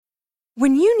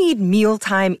When you need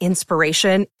mealtime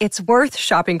inspiration, it's worth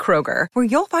shopping Kroger, where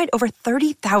you'll find over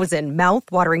 30,000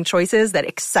 mouth-watering choices that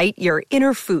excite your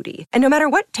inner foodie. And no matter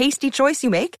what tasty choice you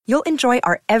make, you'll enjoy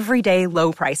our everyday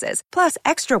low prices, plus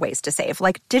extra ways to save,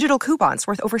 like digital coupons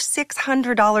worth over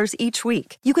 $600 each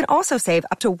week. You can also save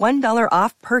up to $1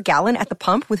 off per gallon at the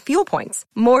pump with fuel points.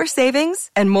 More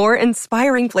savings and more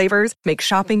inspiring flavors make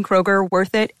shopping Kroger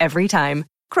worth it every time.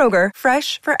 Kroger,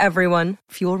 fresh for everyone.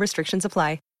 Fuel restrictions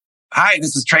apply. Hi,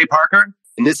 this is Trey Parker.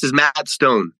 And this is Matt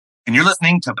Stone. And you're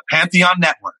listening to the Pantheon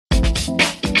Network.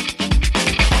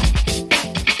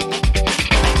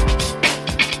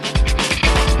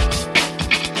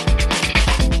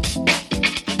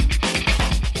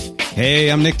 Hey,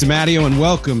 I'm Nick DiMatteo, and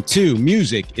welcome to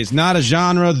Music is Not a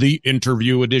Genre, the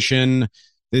interview edition.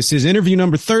 This is interview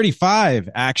number 35,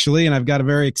 actually, and I've got a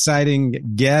very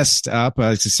exciting guest up.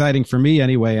 It's exciting for me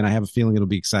anyway, and I have a feeling it'll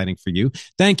be exciting for you.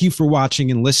 Thank you for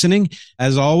watching and listening.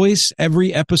 As always,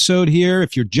 every episode here,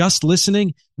 if you're just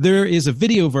listening, there is a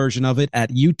video version of it at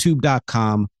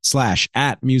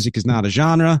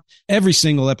youtube.com/@musicisnotagenre. Every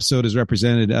single episode is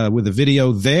represented with a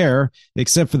video there,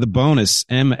 except for the bonus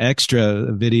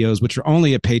MxG videos, which are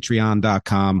only at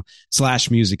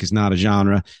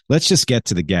patreon.com/musicisnotagenre. Let's just get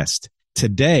to the guest.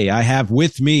 Today, I have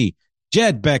with me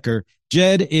Jed Becker.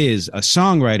 Jed is a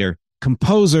songwriter,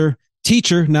 composer,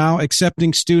 teacher, now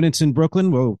accepting students in Brooklyn.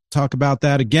 We'll talk about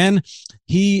that again.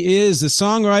 He is a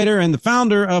songwriter and the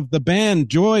founder of the band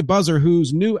Joy Buzzer,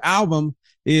 whose new album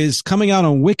is coming out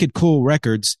on Wicked Cool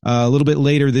Records a little bit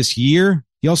later this year.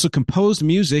 He also composed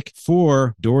music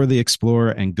for Dora the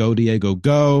Explorer and Go Diego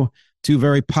Go, two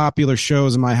very popular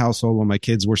shows in my household when my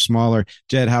kids were smaller.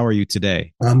 Jed, how are you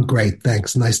today? I'm great.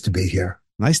 Thanks. Nice to be here.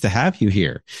 Nice to have you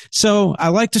here. So I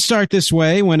like to start this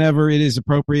way whenever it is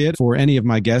appropriate for any of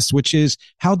my guests, which is,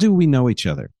 how do we know each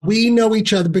other? We know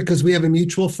each other because we have a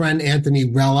mutual friend, Anthony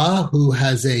Rella, who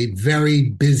has a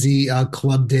very busy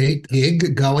club date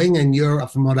gig going. And you're,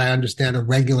 from what I understand, a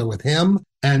regular with him.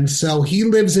 And so he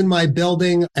lives in my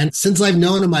building. And since I've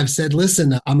known him, I've said,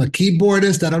 listen, I'm a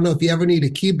keyboardist. I don't know if you ever need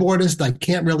a keyboardist. I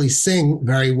can't really sing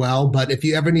very well, but if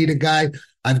you ever need a guy,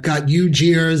 I've got huge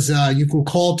ears. You can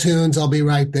call tunes. I'll be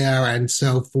right there. And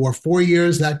so for 4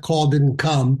 years, that call didn't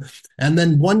come. And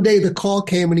then one day the call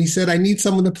came and he said, I need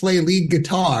someone to play lead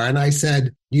guitar. And I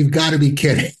said, you've got to be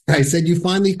kidding. I said, you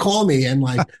finally call me, and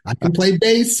like, I can play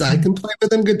bass, I can play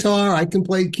rhythm guitar, I can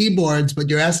play keyboards, but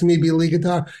you're asking me to be lead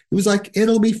guitar. It was like,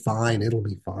 it'll be fine. It'll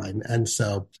be fine. And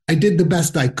so I did the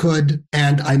best I could.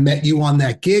 And I met you on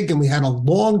that gig, and we had a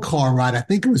long car ride. I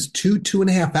think it was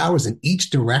 2.5 hours in each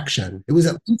direction. It was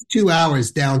at least 2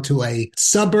 hours down to a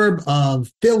suburb of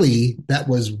Philly that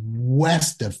was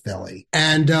west of Philly.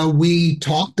 And we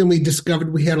talked and we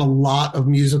discovered we had a lot of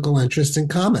musical interests in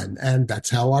common. And that's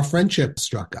how our friendship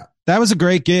struck up. That was a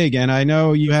great gig, and I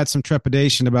know you had some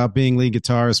trepidation about being lead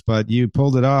guitarist, but you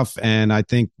pulled it off, and I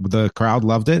think the crowd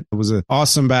loved it. It was an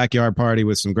awesome backyard party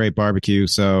with some great barbecue,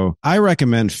 so I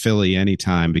recommend Philly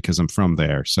anytime because I'm from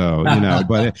there. So,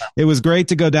 but it was great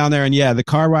to go down there, and yeah, the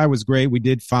car ride was great. We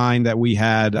did find that we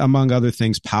had, among other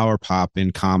things, power pop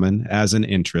in common as an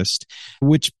interest,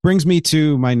 which brings me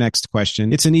to my next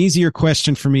question. It's an easier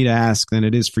question for me to ask than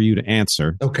it is for you to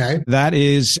answer. Okay. That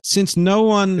is, since no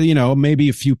one, maybe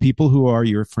a few people who are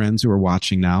your friends who are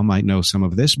watching now might know some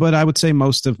of this, but I would say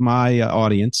most of my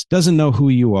audience doesn't know who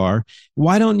you are.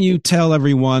 Why don't you tell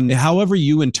everyone, however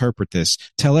you interpret this,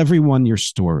 tell everyone your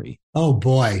story? Oh,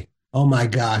 boy. Oh, my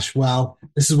gosh. Well,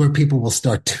 this is where people will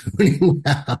start tuning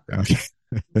out.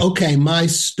 Okay, my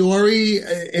story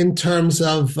in terms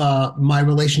of my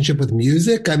relationship with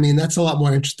music, I mean, that's a lot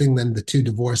more interesting than the 2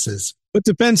 divorces. It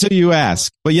depends who you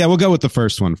ask. But yeah, we'll go with the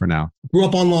first one for now. Grew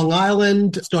up on Long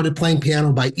Island, started playing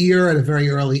piano by ear at a very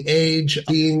early age.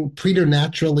 Being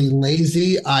preternaturally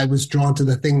lazy, I was drawn to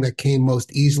the thing that came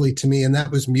most easily to me, and that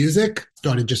was music.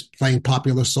 Started just playing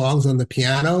popular songs on the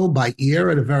piano by ear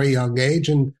at a very young age,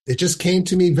 and it just came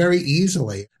to me very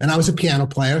easily. And I was a piano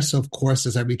player, so of course,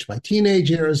 as I reached my teenage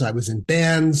years, I was in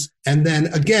bands. And then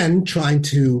again, trying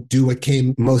to do what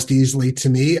came most easily to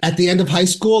me. At the end of high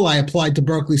school, I applied to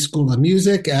Berklee School of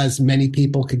Music, as many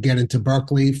people could get into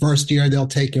Berklee. First year, they'll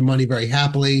take your money very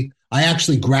happily. I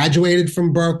actually graduated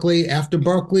from Berklee. After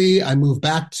Berklee, I moved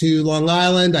back to Long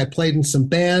Island. I played in some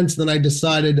bands. Then I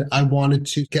decided I wanted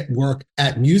to get work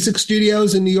at music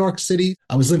studios in New York City.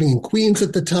 I was living in Queens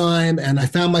at the time, and I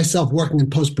found myself working in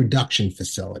post-production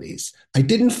facilities. I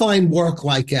didn't find work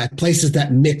like at places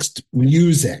that mixed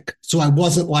music. So I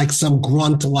wasn't like some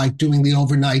grunt like doing the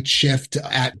overnight shift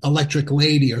at Electric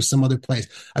Lady or some other place.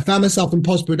 I found myself in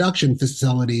post-production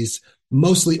facilities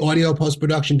mostly audio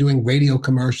post-production, doing radio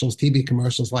commercials, TV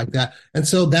commercials like that. And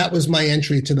so that was my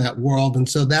entry to that world. And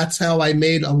so that's how I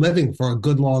made a living for a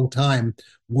good long time,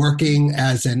 working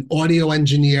as an audio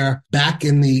engineer back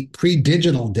in the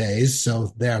pre-digital days.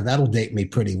 So that'll date me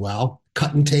pretty well.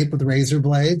 Cutting tape with razor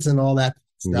blades and all that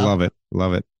stuff. Love it.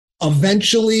 Love it.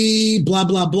 Eventually, blah,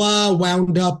 blah, blah,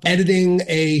 wound up editing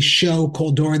a show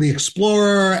called Dora the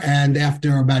Explorer. And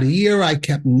after about a year, I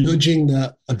kept nudging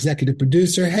the executive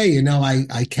producer, hey,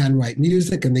 I can write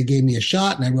music. And they gave me a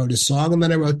shot and I wrote a song. And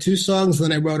then I wrote 2 songs.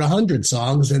 Then I wrote 100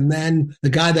 songs. And then the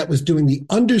guy that was doing the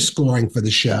underscoring for the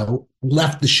show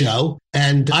left the show.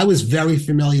 And I was very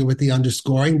familiar with the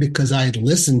underscoring because I had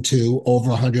listened to over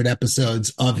 100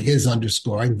 episodes of his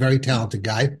underscoring. Very talented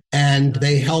guy. And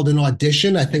they held an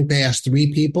audition. I think they asked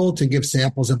 3 people to give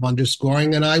samples of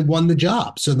underscoring, and I won the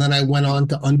job. So then I went on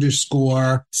to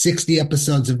underscore 60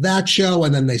 episodes of that show.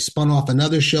 And then they spun off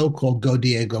another show called Go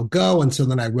Diego Go. And so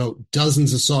then I wrote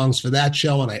dozens of songs for that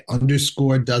show, and I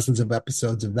underscored dozens of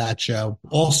episodes of that show.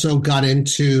 Also got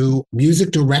into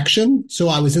music direction. So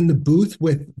I was in the booth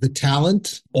with the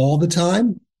talent all the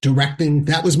time, directing.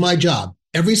 That was my job.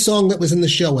 Every song that was in the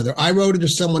show, whether I wrote it or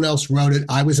someone else wrote it,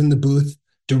 I was in the booth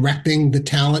directing the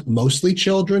talent, mostly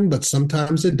children, but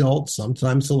sometimes adults,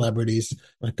 sometimes celebrities.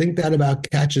 I think that about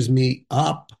catches me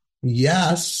up.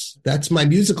 Yes, that's my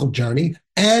musical journey.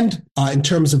 And in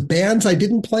terms of bands, I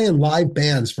didn't play in live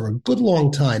bands for a good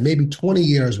long time, maybe 20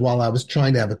 years while I was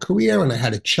trying to have a career and I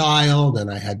had a child and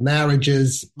I had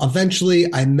marriages.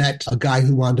 Eventually, I met a guy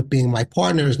who wound up being my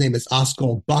partner. His name is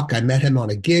Oscar Buck. I met him on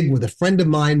a gig with a friend of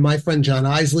mine. My friend John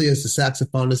Isley is the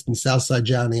saxophonist in Southside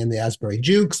Johnny and the Asbury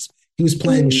Jukes. He was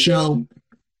playing a show.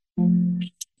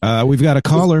 We've got a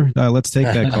caller. Let's take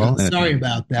that call. Sorry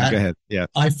about that. Go ahead. Yeah.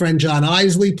 My friend John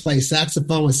Isley plays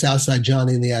saxophone with Southside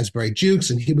Johnny and the Asbury Jukes,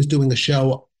 and he was doing a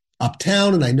show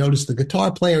uptown, and I noticed the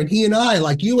guitar player, and he and I,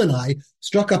 like you and I,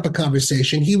 struck up a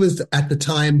conversation. He was at the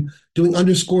time doing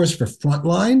underscores for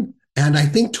Frontline, and I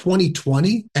think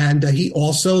 2020, and he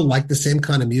also liked the same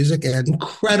kind of music, and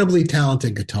incredibly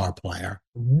talented guitar player,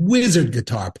 wizard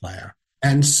guitar player.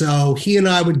 And so he and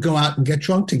I would go out and get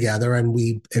drunk together, and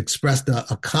we expressed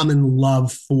a common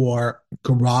love for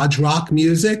garage rock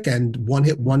music and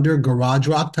one-hit wonder garage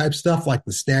rock type stuff like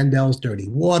the Standells, Dirty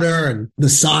Water, and the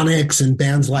Sonics and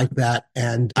bands like that.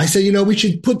 And I said, we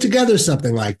should put together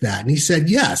something like that. And he said,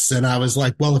 yes. And I was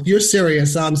like, well, if you're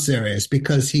serious, I'm serious,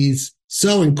 because he's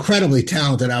so incredibly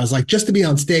talented. I was like, just to be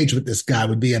on stage with this guy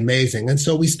would be amazing. And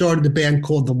so we started a band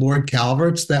called the Lord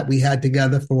Calverts that we had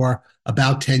together for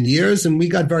about 10 years. And we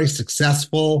got very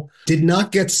successful, did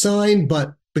not get signed,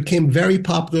 but became very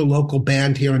popular local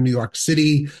band here in New York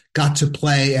City, got to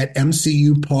play at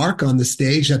MCU Park on the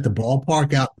stage at the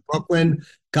ballpark out in Brooklyn,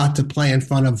 got to play in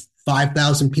front of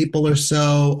 5,000 people or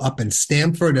so up in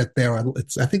Stamford at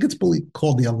I think it's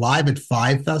called the Alive at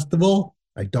 5 Festival.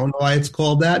 I don't know why it's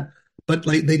called that. But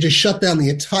they just shut down the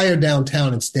entire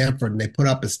downtown in Stamford, and they put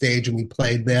up a stage, and we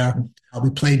played there. We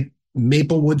played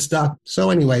Maple Woodstock. So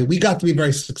anyway, we got to be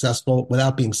very successful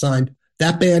without being signed.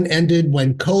 That band ended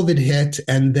when COVID hit.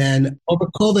 And then over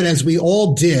COVID, as we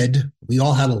all did, we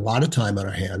all had a lot of time on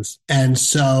our hands. And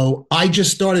so I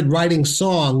just started writing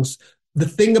songs. The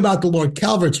thing about the Lord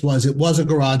Calverts was it was a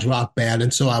garage rock band.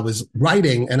 And so I was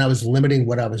writing, and I was limiting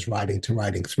what I was writing to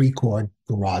writing 3-chord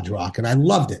garage rock. And I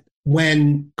loved it.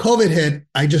 When COVID hit,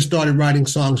 I just started writing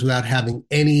songs without having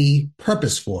any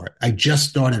purpose for it. I just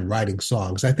started writing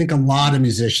songs. I think a lot of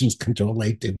musicians can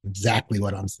relate to exactly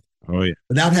what I'm saying. Oh, yeah.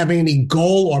 Without having any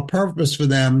goal or purpose for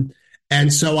them.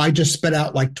 And so I just spit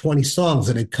out like 20 songs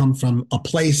that had come from a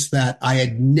place that I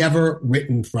had never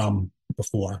written from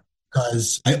before.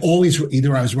 Because I always,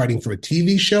 either I was writing for a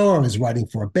TV show, or I was writing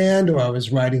for a band, or I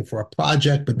was writing for a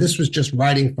project, but this was just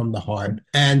writing from the heart.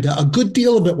 And a good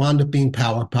deal of it wound up being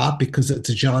power pop because it's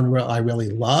a genre I really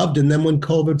loved. And then when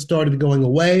COVID started going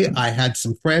away, I had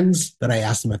some friends that I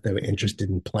asked them if they were interested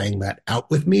in playing that out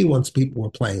with me once people were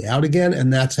playing out again.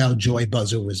 And that's how Joy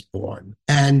Buzzer was born.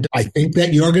 And I think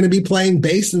that you're going to be playing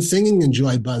bass and singing in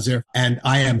Joy Buzzer. And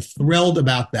I am thrilled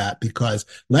about that because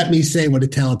let me say what a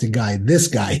talented guy this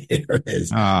guy is.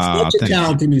 Such a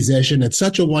talented musician. It's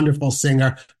such a wonderful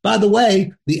singer. By the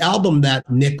way, the album that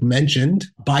Nick mentioned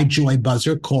by Joy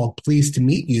Buzzer called Pleased to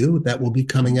Meet You, that will be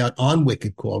coming out on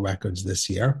Wicked Cool Records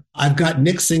this year. I've got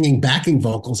Nick singing backing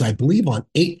vocals, I believe, on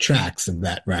 8 tracks of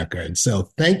that record. So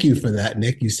thank you for that,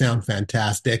 Nick. You sound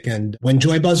fantastic. And when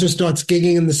Joy Buzzer starts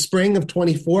gigging in the spring of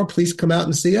 24, please come out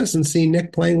and see us and see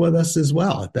Nick playing with us as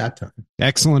well at that time.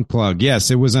 Excellent plug. Yes,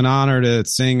 it was an honor to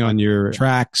sing on your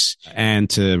tracks and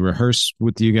to rehearse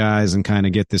with you guys and kind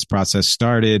of get this process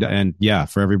started. And yeah,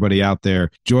 for everybody everybody out there.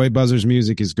 Joy Buzzer's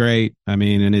music is great. I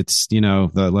mean, and it's,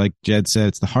 like Jed said,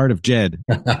 it's the heart of Jed.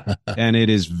 And it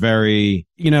is very,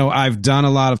 I've done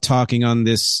a lot of talking on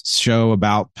this show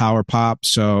about power pop.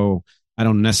 So I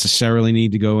don't necessarily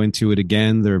need to go into it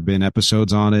again. There have been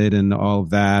episodes on it and all of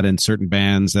that, and certain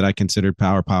bands that I considered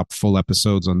power pop, full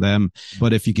episodes on them.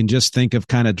 But if you can just think of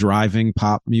kind of driving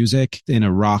pop music in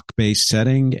a rock-based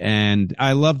setting, and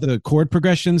I love the chord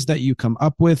progressions that you come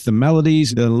up with, the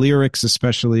melodies, the lyrics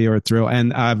especially are a thrill.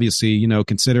 And obviously,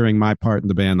 considering my part in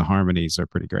the band, the harmonies are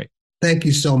pretty great. Thank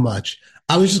you so much.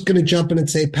 I was just going to jump in and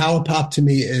say power pop to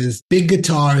me is big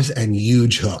guitars and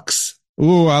huge hooks.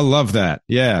 Ooh, I love that.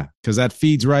 Yeah, because that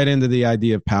feeds right into the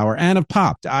idea of power and of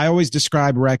pop. I always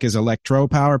describe Rec as electro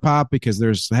power pop because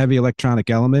there's a heavy electronic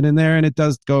element in there, and it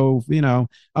does go,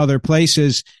 other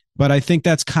places. But I think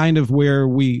that's kind of where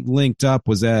we linked up,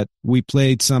 was that we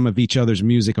played some of each other's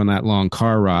music on that long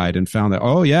car ride and found that,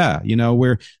 oh yeah,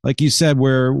 we're, like you said,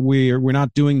 we're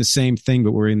not doing the same thing,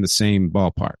 but we're in the same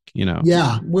ballpark,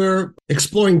 Yeah, we're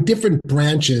exploring different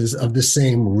branches of the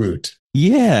same route.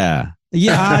 Yeah.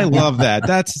 Yeah, I love that.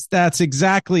 That's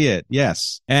exactly it.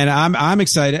 Yes. And I'm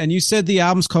excited. And you said the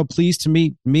album's called Pleased to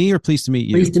Meet Me or Pleased to Meet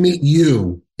You? Pleased to Meet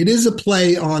You. It is a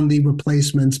play on the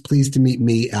Replacements' Pleased to Meet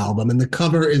Me album. And the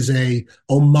cover is a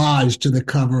homage to the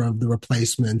cover of the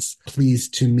Replacements'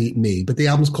 Pleased to Meet Me. But the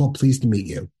album's called Pleased to Meet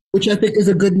You, which I think is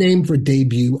a good name for a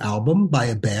debut album by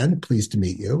a band. Pleased to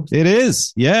meet you. It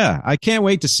is. Yeah. I can't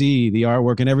wait to see the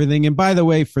artwork and everything. And by the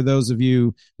way, for those of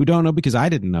you who don't know, because I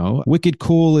didn't know, Wicked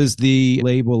Cool is the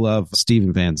label of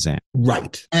Steven Van Zandt.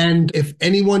 Right. And if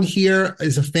anyone here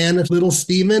is a fan of Little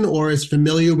Steven or is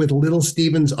familiar with Little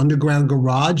Steven's Underground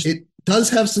Garage, it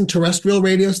does have some terrestrial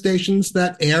radio stations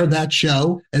that air that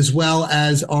show, as well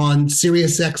as on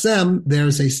Sirius XM,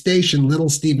 there's a station, Little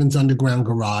Steven's Underground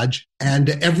Garage. And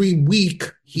every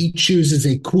week, he chooses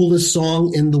a coolest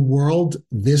song in the world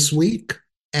this week.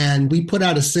 And we put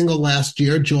out a single last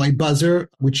year, Joy Buzzer,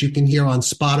 which you can hear on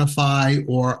Spotify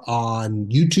or on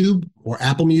YouTube or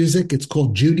Apple Music. It's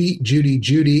called Judy, Judy,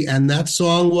 Judy. And that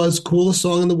song was coolest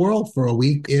song in the world for a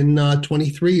week in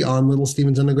 23 on Little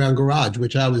Steven's Underground Garage,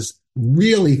 which I was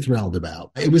really thrilled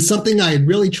about. It was something I had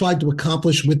really tried to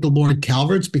accomplish with the Lord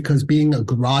Calverts, because being a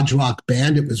garage rock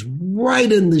band, it was right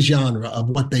in the genre of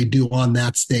what they do on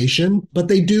that station. But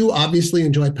they do obviously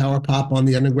enjoy power pop on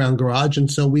the Underground Garage. And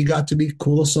so we got to be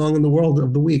coolest song in the world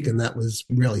of the week. And that was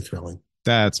really thrilling.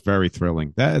 That's very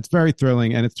thrilling. It's very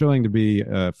thrilling. And it's thrilling to be,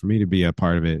 for me to be a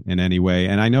part of it in any way.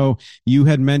 And I know you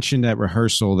had mentioned at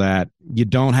rehearsal that you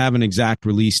don't have an exact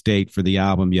release date for the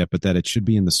album yet, but that it should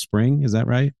be in the spring. Is that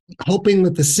right? Hoping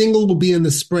that the single will be in the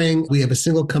spring. We have a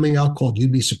single coming out called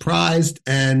You'd Be Surprised.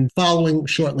 And following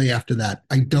shortly after that,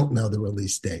 I don't know the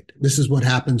release date. This is what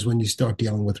happens when you start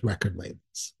dealing with record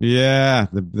labels. Yeah.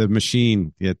 The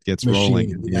machine gets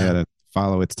rolling. Yeah.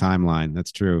 Follow its timeline.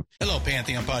 That's true. Hello,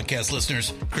 Pantheon podcast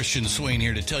listeners. Christian Swain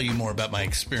here to tell you more about my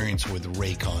experience with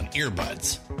Raycon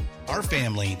earbuds. Our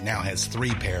family now has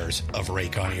 3 pairs of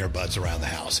Raycon earbuds around the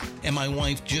house, and my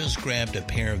wife just grabbed a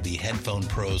pair of the Headphone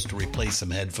Pros to replace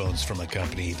some headphones from a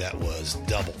company that was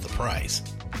double the price.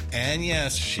 And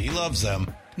yes, she loves them.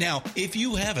 Now, if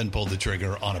you haven't pulled the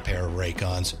trigger on a pair of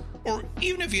Raycons, or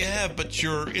even if you have, but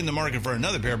you're in the market for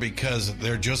another pair because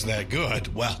they're just that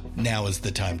good, well, now is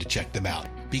the time to check them out,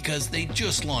 because they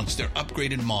just launched their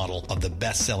upgraded model of the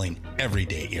best-selling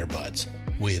everyday earbuds.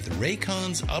 With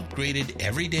Raycon's upgraded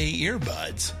everyday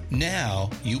earbuds,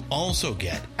 now you also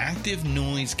get active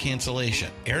noise cancellation,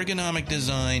 ergonomic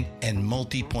design, and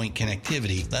multi-point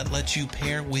connectivity that lets you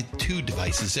pair with 2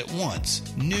 devices at once.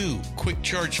 New quick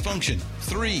charge function,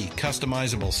 3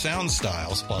 customizable sound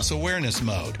styles, plus awareness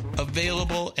mode.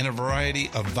 Available in a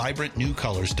variety of vibrant new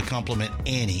colors to complement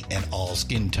any and all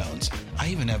skin tones. I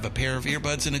even have a pair of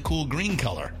earbuds in a cool green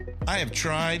color. I have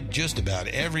tried just about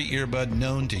every earbud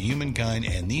known to humankind,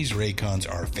 and these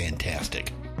Raycons are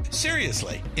fantastic.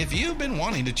 Seriously, if you've been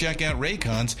wanting to check out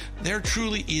Raycons, there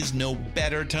truly is no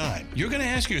better time. You're going to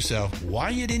ask yourself why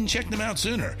you didn't check them out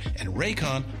sooner, and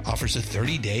Raycon offers a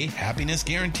 30-day happiness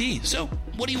guarantee. So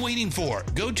what are you waiting for?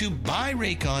 Go to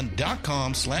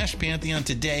buyraycon.com/Pantheon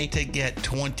today to get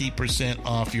 20%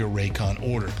 off your Raycon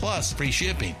order, plus free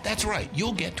shipping. That's right,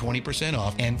 you'll get 20%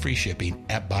 off and free shipping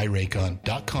at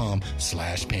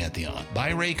buyraycon.com/Pantheon.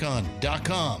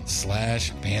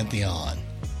 buyraycon.com/Pantheon.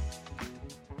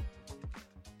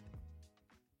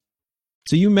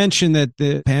 So you mentioned that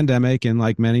the pandemic, and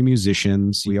like many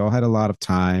musicians, we all had a lot of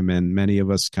time, and many of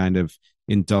us kind of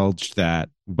indulged that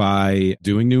by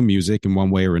doing new music in one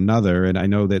way or another. And I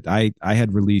know that I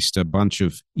had released a bunch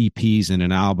of EPs and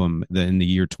an album in the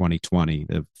year 2020,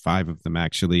 5 of them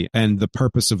actually. And the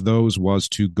purpose of those was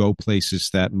to go places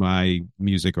that my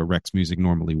music or Rex music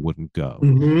normally wouldn't go.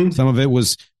 Mm-hmm. Some of it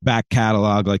was back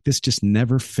catalog, like this just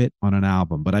never fit on an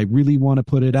album, but I really want to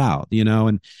put it out,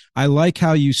 and I like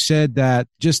how you said that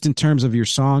just in terms of your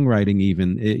songwriting,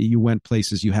 even you went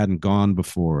places you hadn't gone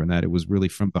before and that it was really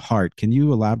from the heart. Can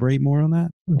you elaborate more on that?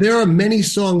 There are many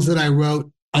songs that I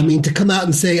wrote. I mean, to come out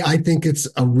and say I think it's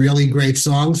a really great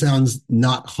song sounds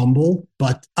not humble,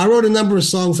 but I wrote a number of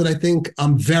songs that I think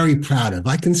I'm very proud of.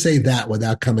 I can say that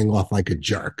without coming off like a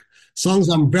jerk. Songs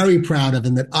I'm very proud of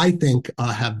and that I think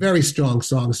have very strong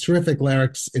songs, terrific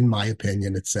lyrics, in my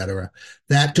opinion, etc.,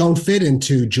 that don't fit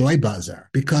into Joy Buzzer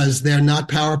because they're not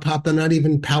power pop. They're not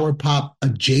even power pop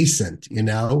adjacent,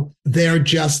 They're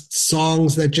just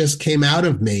songs that just came out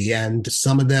of me. And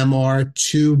some of them are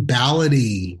too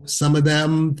ballady. Some of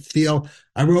them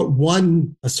I wrote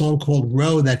a song called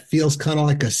Row that feels kind of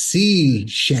like a sea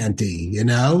shanty,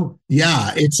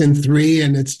 Yeah, it's in 3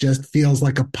 and it just feels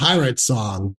like a pirate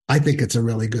song. I think it's a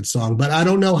really good song, but I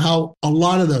don't know how a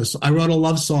lot of those. I wrote a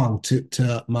love song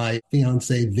to my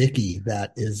fiance, Vicky,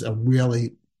 that is a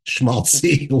really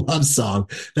schmaltzy love song.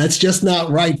 That's just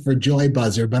not right for Joy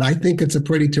Buzzer, but I think it's a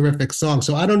pretty terrific song.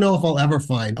 So I don't know if I'll ever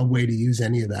find a way to use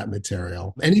any of that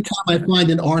material. Anytime I find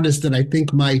an artist that I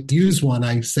think might use one,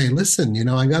 I say, listen,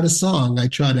 I got a song. I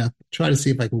try to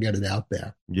see if I can get it out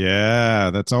there.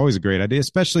 Yeah, that's always a great idea,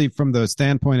 especially from the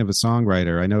standpoint of a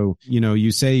songwriter. I know,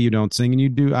 you say you don't sing and you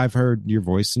do. I've heard your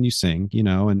voice and you sing,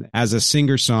 and as a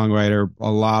singer-songwriter,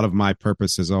 a lot of my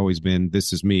purpose has always been,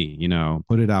 this is me,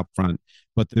 put it out front.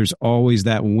 But there's always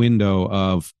that window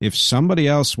of if somebody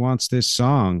else wants this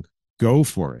song, go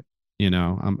for it.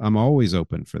 I'm always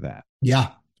open for that. Yeah.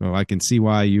 So I can see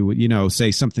why you would,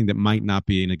 say something that might not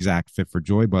be an exact fit for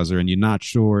Joy Buzzer and you're not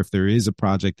sure if there is a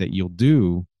project that you'll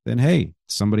do, then hey,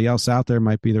 somebody else out there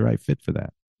might be the right fit for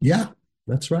that. Yeah,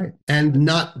 that's right. And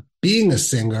not being a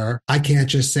singer, I can't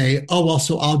just say, oh, well,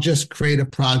 so I'll just create a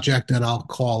project and I'll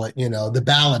call it, the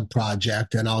Ballad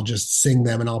Project, and I'll just sing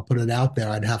them and I'll put it out there.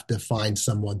 I'd have to find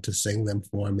someone to sing them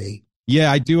for me.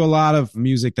 Yeah, I do a lot of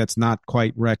music that's not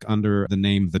quite rec under the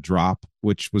name The Drop,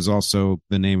 which was also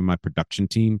the name of my production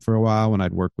team for a while when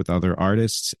I'd work with other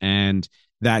artists. And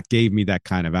that gave me that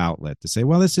kind of outlet to say,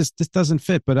 well, this doesn't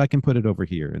fit, but I can put it over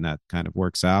here. And that kind of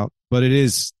works out. But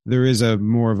there is a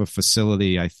more of a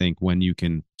facility, I think, when you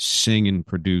can sing and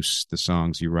produce the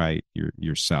songs you write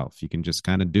yourself. You can just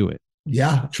kind of do it.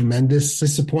 Yeah, tremendous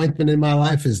disappointment in my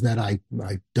life is that I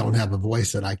don't have a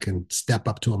voice that I can step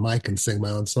up to a mic and sing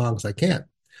my own songs. I can't.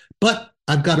 But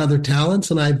I've got other talents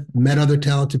and I've met other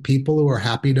talented people who are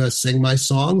happy to sing my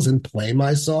songs and play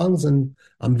my songs. And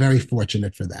I'm very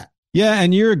fortunate for that. Yeah,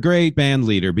 and you're a great band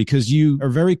leader because you are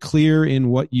very clear in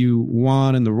what you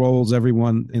want and the roles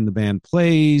everyone in the band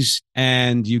plays,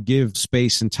 and you give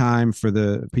space and time for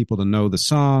the people to know the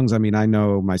songs. I mean, I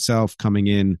know myself coming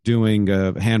in, doing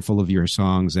a handful of your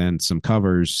songs and some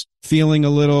covers, feeling a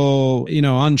little,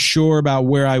 unsure about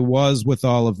where I was with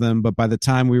all of them. But by the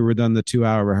time we were done the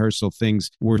 2-hour rehearsal,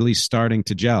 things were at least starting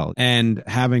to gel. And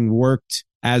having worked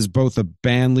as both a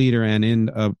band leader and in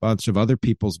a bunch of other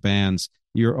people's bands,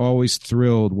 you're always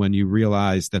thrilled when you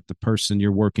realize that the person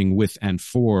you're working with and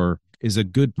for is a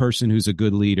good person who's a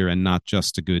good leader and not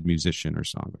just a good musician or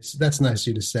songwriter. That's nice of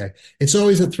you to say. It's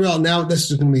always a thrill. Now, this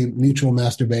is going to be mutual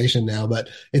masturbation now, but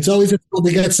it's always a thrill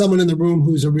to get someone in the room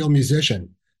who's a real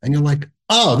musician. And you're like,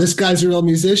 oh, this guy's a real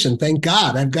musician. Thank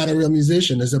God I've got a real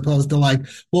musician, as opposed to like,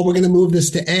 well, we're going to move this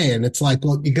to A. And it's like,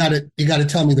 well, you got to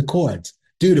tell me the chords.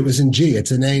 Dude, it was in G.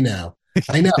 It's in A now.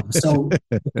 I know. So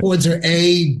the chords are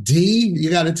A, D. You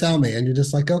got to tell me. And you're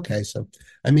just like, okay. So,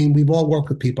 I mean, we've all worked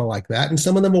with people like that. And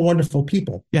some of them are wonderful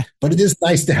people. Yeah. But it is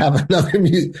nice to have not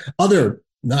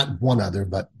one other,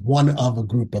 but one of a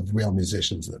group of real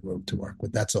musicians in the room to work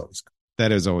with. That's always good.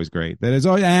 That is always great.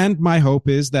 And my hope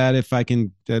is that if I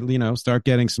can, start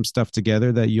getting some stuff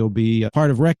together, that you'll be a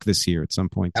part of Rec this year at some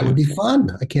point. That would be fun.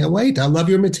 I can't wait. I love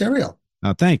your material.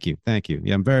 Oh, thank you. Thank you.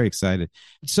 Yeah, I'm very excited.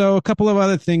 So a couple of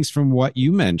other things from what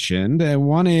you mentioned.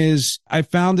 One is I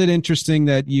found it interesting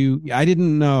that I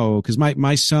didn't know, because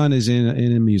my son is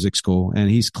in a music school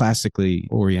and he's classically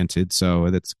oriented.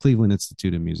 So that's Cleveland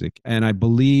Institute of Music. And I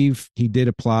believe he did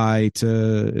apply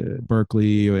to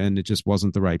Berkeley and it just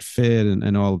wasn't the right fit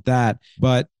and all of that.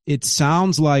 But it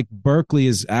sounds like Berkeley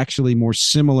is actually more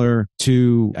similar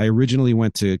to, I originally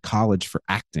went to college for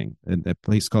acting at a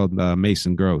place called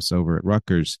Mason Gross over at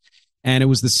Rutgers. And it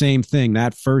was the same thing.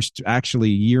 That first actually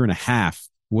year and a half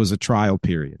was a trial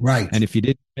period. Right. And if you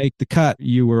didn't make the cut,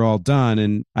 you were all done.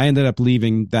 And I ended up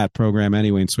leaving that program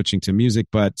anyway and switching to music.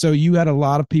 But so you had a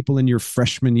lot of people in your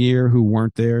freshman year who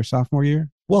weren't there sophomore year?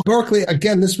 Well, Berkeley,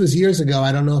 again, this was years ago.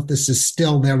 I don't know if this is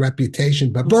still their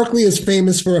reputation, but Berkeley is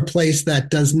famous for a place that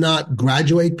does not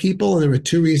graduate people. And there are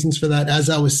two reasons for that. As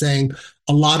I was saying,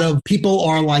 a lot of people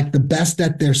are like the best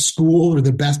at their school or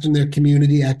the best in their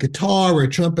community at guitar or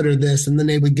trumpet or this. And then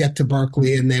they would get to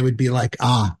Berkeley and they would be like,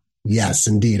 yes,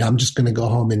 indeed. I'm just going to go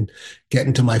home and get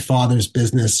into my father's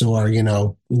business or,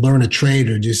 learn a trade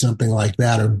or do something like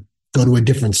that or go to a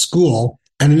different school.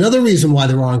 And another reason why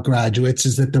there aren't graduates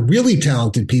is that the really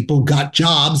talented people got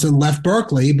jobs and left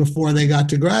Berkeley before they got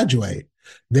to graduate.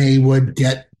 They would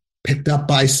get picked up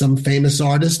by some famous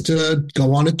artist to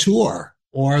go on a tour,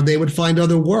 or they would find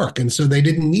other work. And so they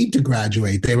didn't need to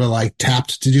graduate. They were like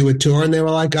tapped to do a tour and they were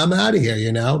like, I'm out of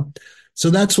here, So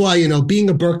that's why, being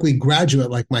a Berkeley graduate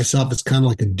like myself is kind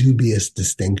of like a dubious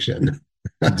distinction.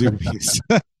 Dubious.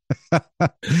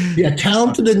 Yeah,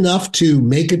 talented enough to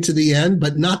make it to the end,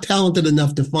 but not talented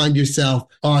enough to find yourself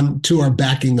on tour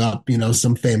backing up,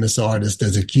 some famous artist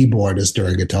as a keyboardist or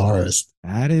a guitarist.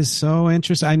 That is so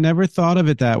interesting. I never thought of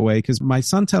it that way because my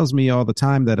son tells me all the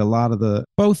time that a lot of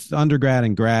both undergrad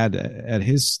and grad at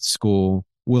his school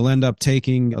will end up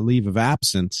taking a leave of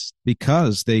absence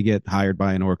because they get hired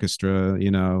by an orchestra,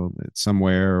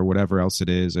 somewhere or whatever else it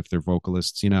is. If they're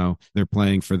vocalists, they're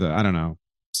playing for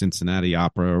Cincinnati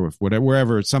Opera or whatever,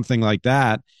 wherever, something like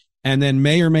that, and then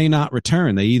may or may not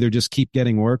return. They either just keep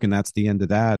getting work and that's the end of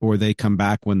that, or they come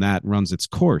back when that runs its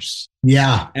course.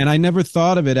 Yeah. And I never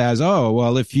thought of it as,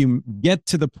 if you get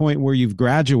to the point where you've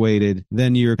graduated,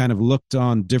 then you're kind of looked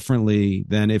on differently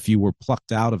than if you were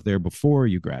plucked out of there before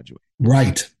you graduate.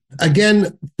 Right.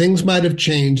 Again, things might have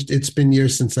changed. It's been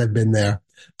years since I've been there.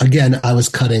 Again, I was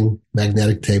cutting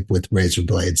magnetic tape with razor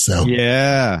blades. So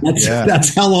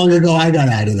that's how long ago I got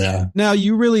out of there. Now,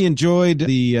 you really enjoyed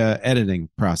the editing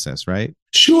process, right?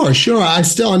 Sure.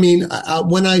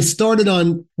 When I started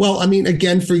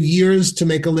again, for years to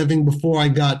make a living before I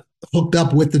got hooked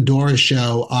up with the Doris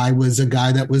show, I was a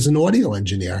guy that was an audio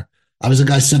engineer. I was a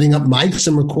guy setting up mics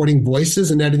and recording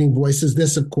voices and editing voices.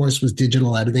 This, of course, was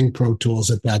digital editing, Pro Tools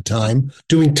at that time,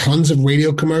 doing tons of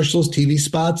radio commercials, TV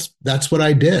spots. That's what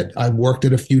I did. I worked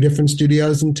at a few different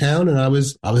studios in town and I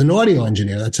was an audio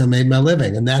engineer. That's how I made my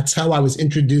living. And that's how I was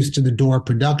introduced to the Door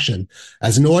production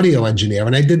as an audio engineer.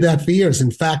 And I did that for years. In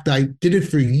fact, I did it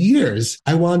for years.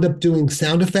 I wound up doing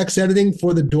sound effects editing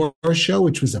for the Door show,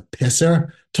 which was a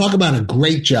pisser. Talk about a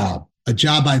great job. A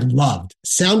job I loved.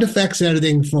 Sound effects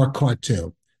editing for a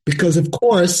cartoon. Because, of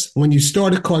course, when you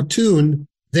start a cartoon,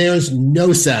 there's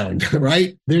no sound,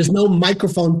 right? There's no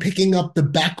microphone picking up the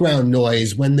background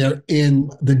noise when they're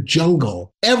in the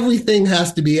jungle. Everything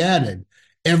has to be added.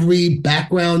 Every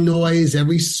background noise,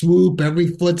 every swoop, every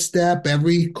footstep,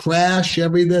 every crash,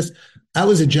 every this. That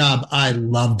was a job I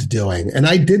loved doing. And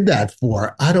I did that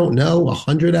for,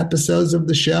 100 episodes of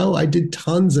the show. I did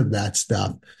tons of that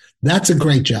stuff. That's a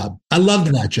great job. I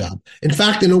loved that job. In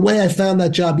fact, in a way, I found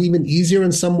that job even easier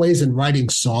in some ways than writing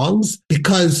songs,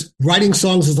 because writing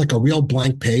songs is like a real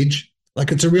blank page.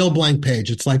 Like it's a real blank page.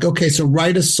 It's like, okay, so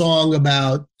write a song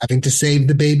about having to save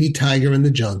the baby tiger in the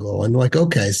jungle. And like,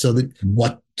 okay, so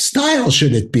what style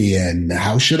should it be in?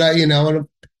 How should I, and of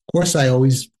course, I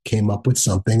always came up with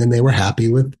something and they were happy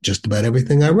with just about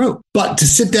everything I wrote. But to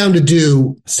sit down to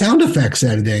do sound effects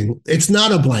editing, it's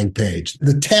not a blank page.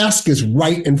 The task is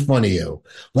right in front of you.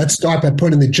 Let's start by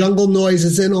putting the jungle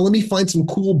noises in. Let me find some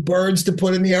cool birds to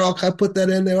put in here. I'll put that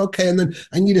in there. Okay. And then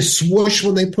I need a swoosh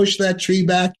when they push that tree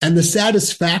back. And the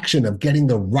satisfaction of getting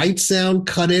the right sound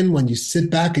cut in when you sit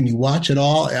back and you watch it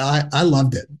all. I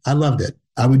loved it. I loved it.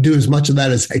 I would do as much of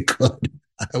that as I could.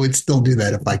 I would still do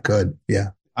that if I could. Yeah.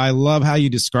 I love how you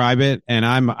describe it, and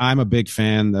I'm a big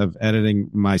fan of editing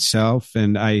myself.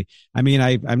 And I've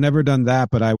never done that,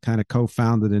 but I kind of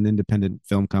co-founded an independent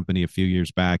film company a few years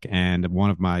back, and one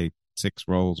of my 6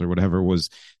 roles or whatever was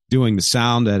doing the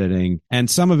sound editing, and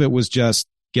some of it was just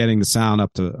getting the sound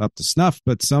up to snuff,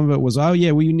 but some of it was,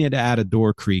 we need to add a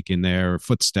door creak in there or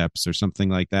footsteps or something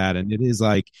like that. And it is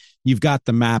like you've got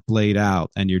the map laid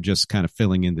out and you're just kind of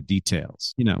filling in the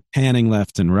details, panning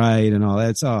left and right and all that.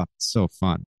 It's so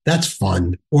fun. That's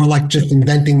fun. Or like just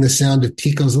inventing the sound of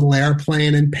Tico's little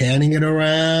airplane and panning it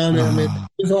around.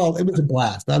 It was a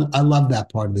blast. I love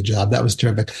that part of the job. That was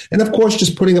terrific. And of course,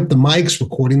 just putting up the mics,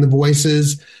 recording the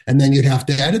voices, and then you'd have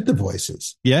to edit the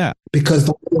voices. Yeah. Because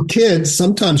the little kids,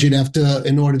 sometimes you'd have to,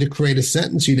 in order to create a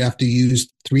sentence, you'd have to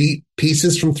use 3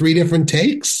 pieces from 3 different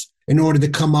takes. in order to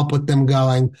come up with them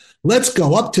going, let's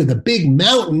go up to the big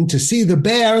mountain to see the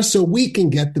bear so we can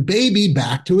get the baby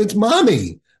back to its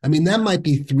mommy. I mean, that might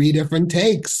be 3 different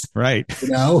takes. Right.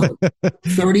 31A,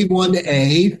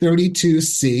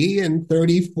 32C, and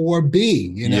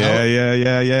 34B,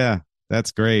 Yeah.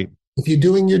 That's great. If you're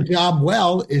doing your job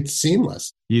well, it's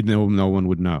seamless. No one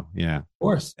would know. Yeah. Of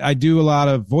course. I do a lot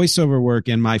of voiceover work,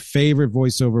 and my favorite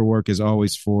voiceover work is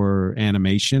always for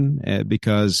animation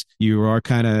because you are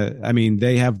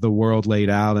they have the world laid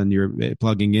out and you're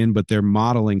plugging in, but they're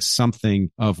modeling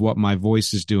something of what my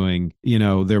voice is doing.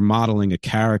 They're modeling a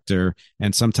character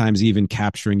and sometimes even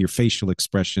capturing your facial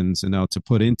expressions, to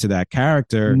put into that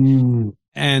character.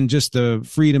 And just the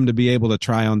freedom to be able to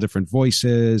try on different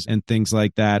voices and things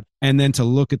like that. And then to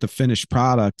look at the finished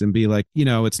product and be like,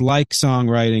 it's like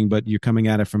songwriting, but you're coming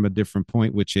at it from a different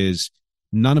point, which is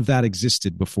none of that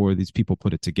existed before these people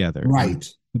put it together. Right.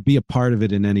 To be a part of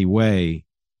it in any way,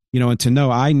 and to know,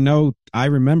 I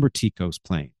remember Tico's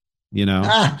playing,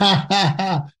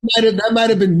 That might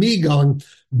have been me going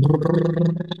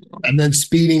and then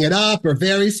speeding it up or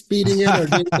very speeding it.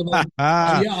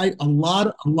 A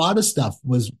lot of stuff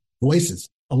was voices.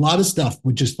 A lot of stuff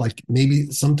would just like maybe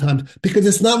sometimes, because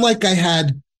it's not like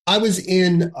I was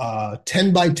in a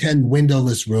 10 by 10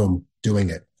 windowless room doing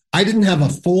it. I didn't have a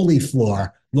Foley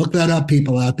floor. Look that up,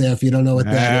 people out there, if you don't know what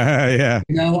that is. Yeah.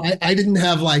 I didn't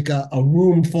have like a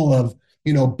room full of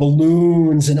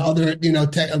balloons and other,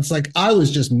 it's like I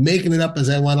was just making it up as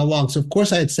I went along. So of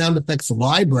course I had sound effects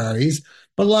libraries,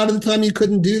 but a lot of the time you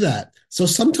couldn't do that. So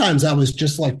sometimes I was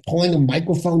just like pulling a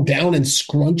microphone down and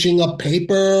scrunching up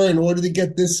paper in order to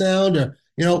get this sound, or,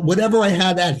 whatever I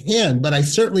had at hand, but I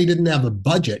certainly didn't have a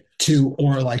budget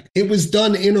it was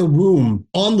done in a room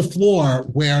on the floor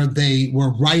where they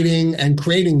were writing and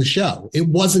creating the show. It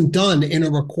wasn't done in a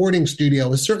recording studio. It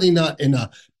was certainly not in a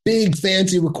big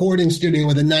fancy recording studio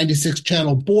with a 96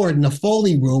 channel board in a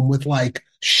Foley room with like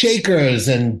shakers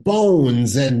and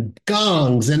bones and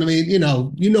gongs. And I mean, you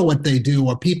know what they do,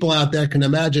 or people out there can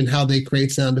imagine how they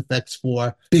create sound effects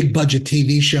for big budget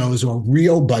TV shows or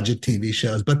real budget TV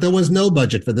shows, but there was no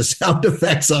budget for the sound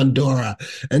effects on Dora.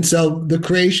 And so the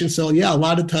creation, a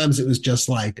lot of times it was just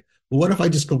like, well, what if I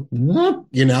just go,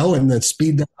 and then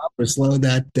speed that up or slow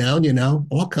that down,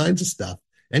 all kinds of stuff.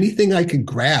 Anything I could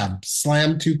grab,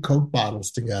 slam 2 Coke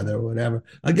bottles together or whatever.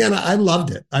 Again, I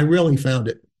loved it. I really found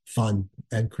it fun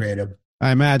and creative.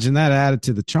 I imagine that added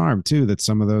to the charm too, that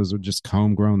some of those were just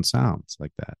homegrown sounds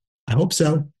like that. I hope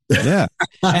so. Yeah.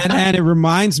 And it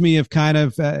reminds me of kind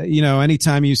of,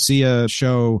 anytime you see a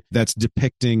show that's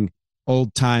depicting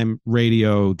old time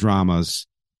radio dramas,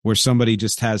 where somebody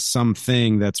just has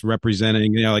something that's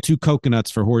representing, like 2 coconuts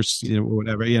for horse,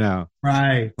 whatever,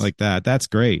 Right. Like that. That's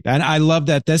great. And I love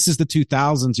that this is the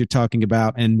 2000s you're talking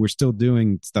about, and we're still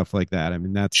doing stuff like that. I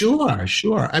mean, that's...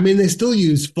 Sure. I mean, they still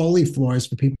use Foley floors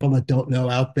for people that don't know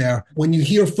out there. When you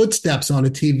hear footsteps on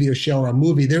a TV or show or a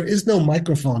movie, there is no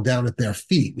microphone down at their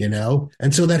feet,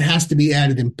 And so that has to be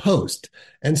added in post.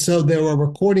 And so there were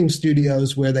recording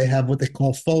studios where they have what they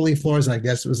call Foley floors. I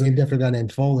guess it was a different guy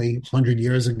named Foley 100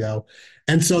 years ago.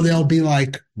 And so there'll be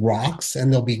like rocks,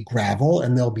 and there'll be gravel,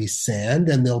 and there'll be sand,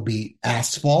 and there'll be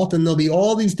asphalt, and there'll be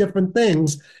all these different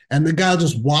things. And the guy will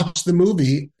just watch the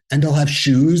movie, and he'll have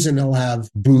shoes, and he'll have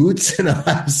boots, and he'll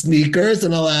have sneakers,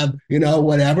 and he'll have,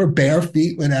 whatever, bare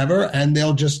feet, whatever. And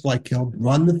they'll just he'll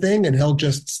run the thing, and he'll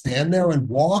just stand there and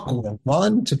walk or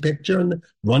run to picture and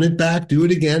run it back, do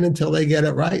it again until they get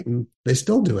it right. And they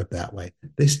still do it that way.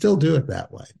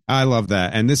 I love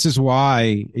that. And this is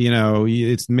why,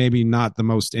 it's maybe not the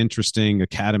most interesting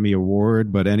Academy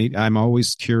Award, but I'm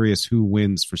always curious who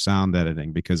wins for sound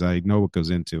editing, because I know what goes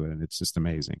into it, and it's just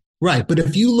amazing. Right. But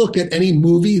if you look at any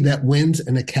movie that wins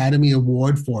an Academy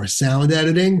Award for sound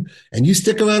editing, and you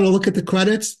stick around and look at the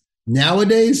credits,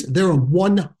 nowadays there are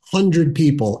 100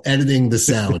 people editing the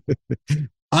sound.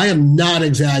 I am not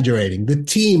exaggerating. The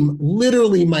team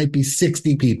literally might be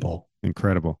 60 people.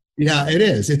 Incredible. Yeah, it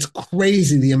is. It's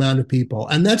crazy the amount of people.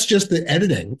 And that's just the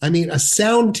editing. I mean, a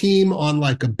sound team on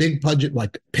like a big budget,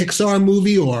 like Pixar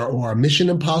movie or a Mission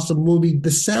Impossible movie,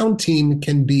 the sound team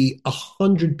can be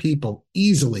 100 people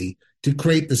easily to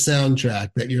create the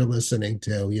soundtrack that you're listening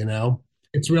to,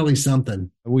 It's really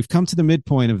something. We've come to the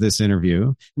midpoint of this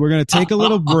interview. We're going to take a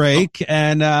little break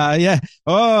and,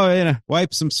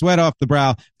 wipe some sweat off the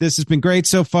brow. This has been great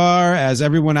so far. As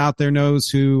everyone out there knows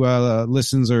who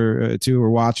listens or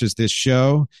watches this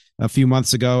show, a few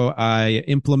months ago, I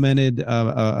implemented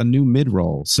a new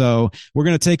mid-roll. So we're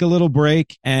going to take a little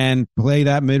break and play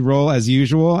that mid-roll as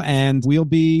usual, and we'll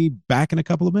be back in a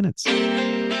couple of minutes.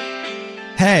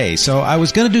 Hey, so I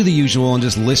was going to do the usual and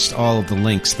just list all of the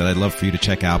links that I'd love for you to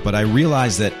check out, but I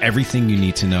realized that everything you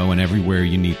need to know and everywhere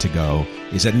you need to go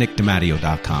is at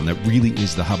nickdimatteo.com. That really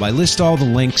is the hub. I list all the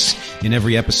links in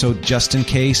every episode just in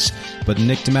case, but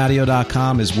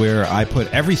nickdimatteo.com is where I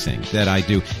put everything that I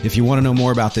do. If you want to know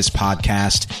more about this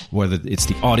podcast, whether it's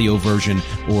the audio version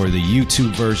or the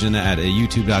YouTube version at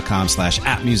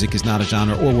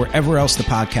youtube.com/@musicisnotagenre or wherever else the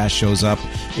podcast shows up,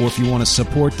 or if you want to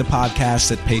support the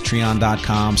podcast at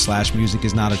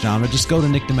patreon.com/musicisnotagenre, just go to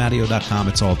nickdimatteo.com.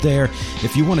 It's all there.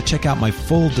 If you want to check out my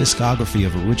full discography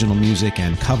of original music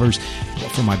and covers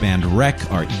for my band REC,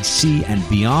 REC, and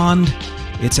beyond,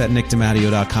 it's at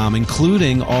nickdimatteo.com,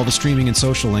 including all the streaming and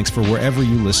social links for wherever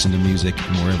you listen to music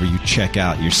and wherever you check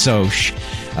out your soch.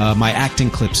 My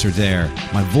acting clips are there.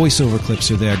 My voiceover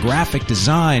clips are there. Graphic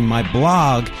design, my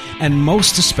blog, and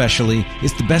most especially,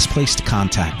 it's the best place to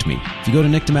contact me. If you go to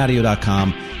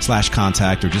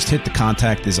nickdimatteo.com/contact or just hit the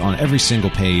contact is on every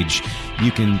single page.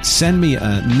 You can send me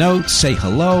a note, say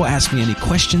hello, ask me any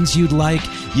questions you'd like.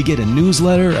 You get a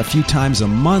newsletter a few times a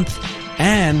month.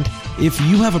 And if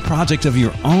you have a project of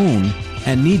your own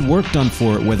and need work done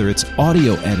for it, whether it's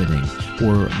audio editing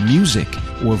or music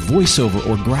or voiceover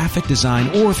or graphic design,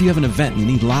 or if you have an event and you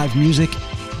need live music,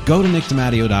 go to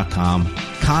nickdimatteo.com,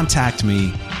 contact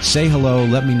me, say hello,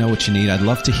 let me know what you need. I'd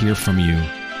love to hear from you.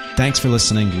 Thanks for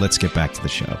listening. Let's get back to the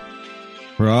show.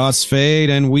 Crossfade,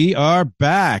 and we are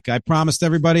back. I promised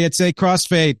everybody I'd say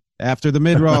crossfade after the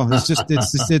mid-roll. It's just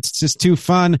too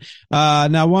fun.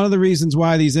 Now, one of the reasons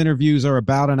why these interviews are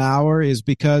about an hour is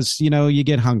because, you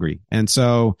get hungry. And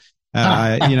so,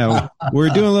 we're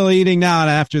doing a little eating now.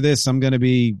 And after this, I'm going to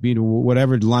be,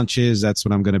 whatever lunch is, that's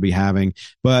what I'm going to be having.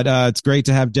 But it's great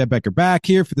to have Jed Becker back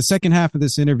here for the second half of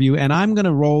this interview. And I'm going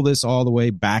to roll this all the way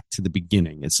back to the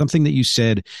beginning. It's something that you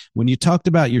said when you talked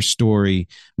about your story,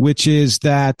 which is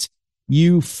that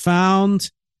you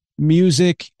found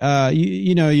music,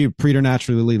 you're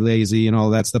preternaturally lazy and all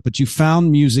that stuff, but you found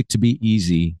music to be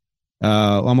easy,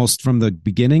 almost from the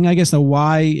beginning, I guess. Now,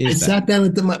 why is that? Sat down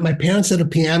with my parents had a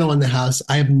piano in the house.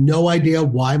 I have no idea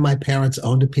why my parents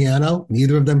owned a piano.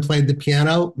 Neither of them played the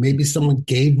piano. Maybe someone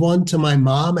gave one to my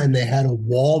mom and they had a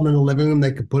wall in the living room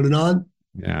they could put it on.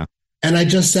 Yeah. And I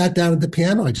just sat down at the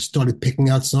piano. I just started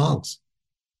picking out songs.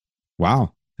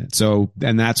 Wow. So,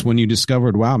 and that's when you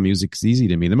discovered, wow, music's easy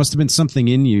to me. There must have been something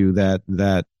in you that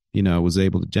was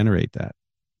able to generate that.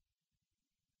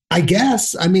 I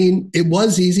guess. I mean, it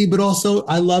was easy, but also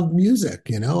I love music,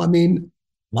 I mean,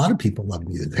 a lot of people love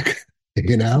music,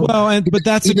 Well, but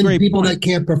that's even a great people point. that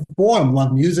can't perform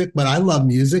love music, but I love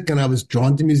music and I was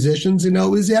drawn to musicians, it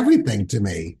was everything to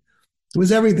me. It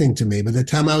was everything to me. By the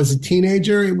time I was a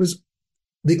teenager, it was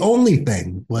the only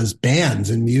thing was bands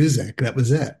and music. That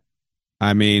was it.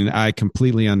 I mean, I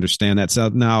completely understand that. So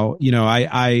now,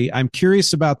 I'm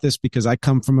curious about this because I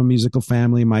come from a musical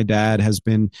family. My dad has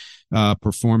been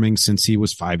performing since he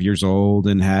was 5 years old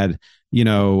and had,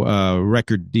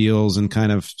 record deals and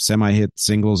kind of semi-hit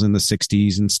singles in the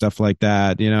 60s and stuff like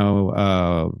that,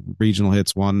 regional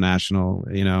hits, one national,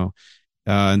 and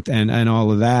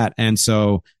all of that. And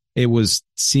so it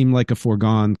seemed like a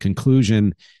foregone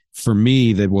conclusion for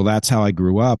me that, well, that's how I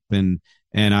grew up.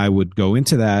 And I would go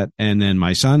into that. And then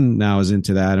my son now is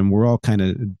into that. And we're all kind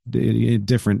of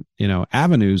different,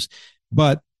 avenues.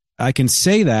 But I can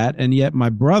say that. And yet my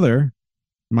brother,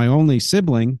 my only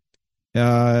sibling,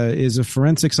 is a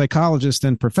forensic psychologist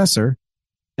and professor.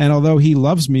 And although he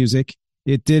loves music,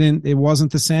 it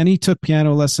wasn't the same. He took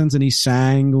piano lessons and he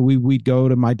sang. We'd go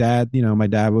to my dad, my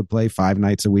dad would play 5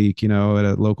 nights a week,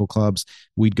 at local clubs.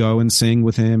 We'd go and sing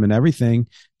with him and everything.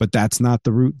 But that's not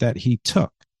the route that he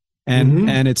took.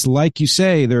 And it's like you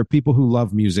say, there are people who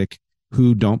love music,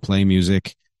 who don't play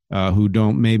music, who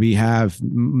don't maybe have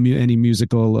any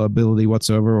musical ability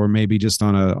whatsoever, or maybe just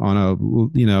on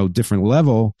a different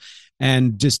level,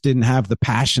 and just didn't have the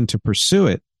passion to pursue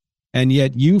it. And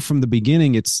yet you, from the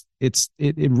beginning, it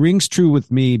rings true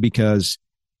with me because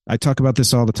I talk about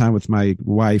this all the time with my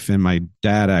wife and my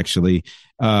dad. Actually,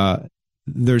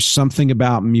 there's something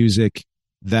about music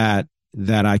that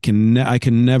I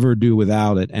can never do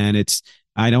without it. And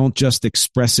I don't just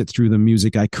express it through the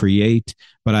music I create,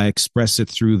 but I express it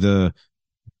through the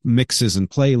mixes and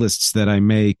playlists that I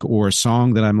make, or a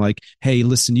song that I'm like, hey,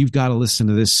 listen, you've got to listen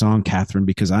to this song, Catherine,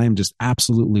 because I am just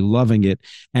absolutely loving it.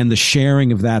 And the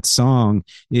sharing of that song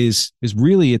is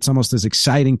really, it's almost as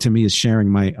exciting to me as sharing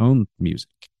my own music.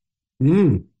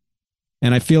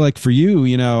 And I feel like for you,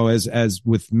 as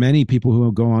with many people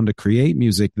who go on to create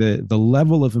music, the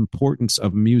level of importance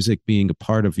of music being a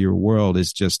part of your world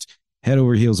is just head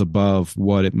over heels above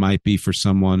what it might be for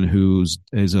someone who's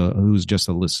just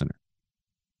a listener.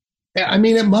 I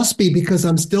mean, it must be because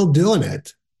I'm still doing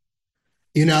it,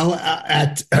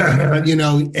 at,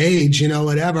 age,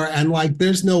 whatever. And like,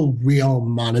 there's no real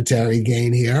monetary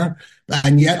gain here.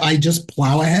 And yet I just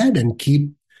plow ahead and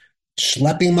keep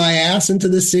schlepping my ass into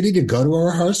the city to go to a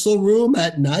rehearsal room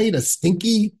at night, a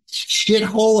stinky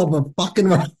shithole of a fucking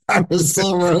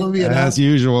rehearsal room, As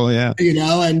usual, yeah.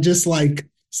 And just like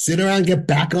sit around, get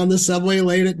back on the subway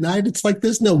late at night. It's like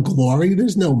there's no glory,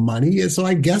 there's no money. So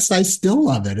I guess I still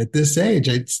love it at this age.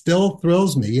 It still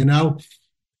thrills me,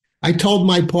 I told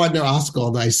my partner,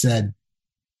 Oscar, I said,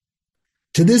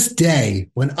 to this day,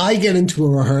 when I get into a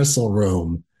rehearsal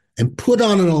room and put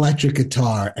on an electric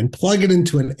guitar and plug it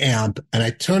into an amp and I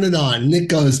turn it on and it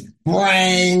goes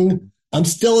bang, I'm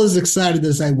still as excited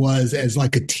as I was as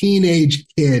like a teenage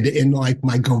kid in like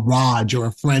my garage or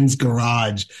a friend's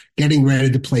garage getting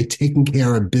ready to play Taking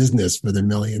Care of Business for the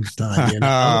millionth time.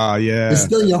 Oh, yeah. But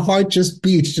still, your heart just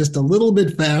beats just a little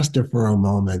bit faster for a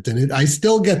moment. And I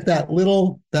still get that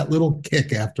little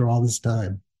kick after all this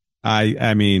time.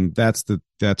 I mean, that's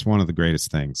one of the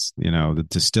greatest things,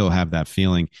 to still have that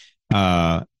feeling.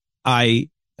 And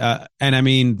I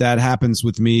mean, that happens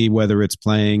with me, whether it's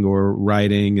playing or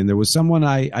writing. And there was someone,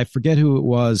 I forget who it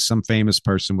was, some famous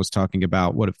person was talking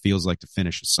about what it feels like to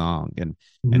finish a song and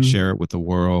share it with the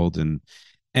world.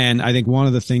 And I think one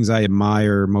of the things I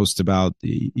admire most about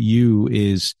you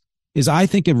is I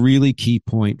think a really key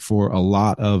point for a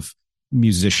lot of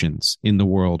musicians in the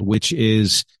world, which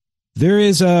is there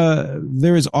is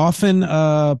often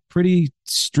a pretty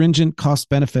stringent cost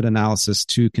benefit analysis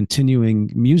to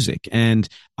continuing music. And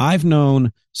I've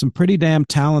known some pretty damn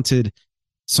talented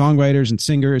songwriters and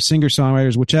singer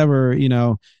songwriters, whichever,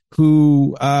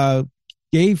 who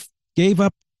gave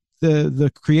up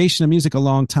the creation of music a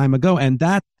long time ago. And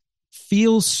that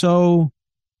feels so,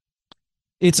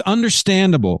 it's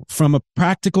understandable from a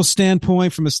practical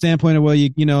standpoint, from a standpoint of, well,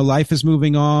 life is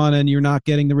moving on and you're not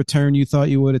getting the return you thought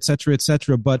you would, et cetera, et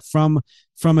cetera. But from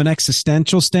an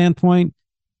existential standpoint,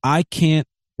 I can't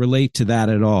relate to that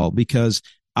at all, because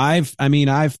I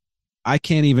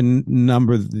can't even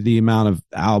number the amount of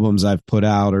albums I've put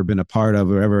out or been a part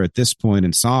of or ever at this point,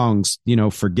 in songs,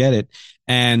 forget it.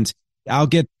 And I'll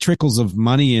get trickles of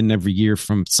money in every year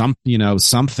from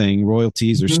something,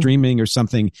 royalties or streaming or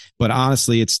something. But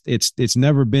honestly, it's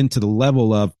never been to the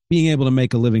level of being able to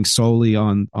make a living solely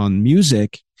on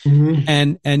music.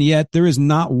 And yet there is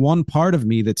not one part of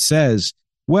me that says,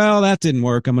 well, that didn't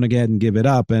work, I'm going to go ahead and give it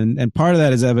up. And part of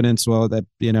that is evidence, well, that,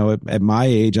 at my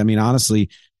age, I mean, honestly,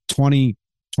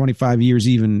 25 years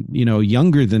even,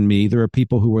 younger than me, there are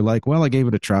people who were like, well, I gave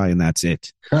it a try and that's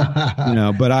it.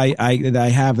 But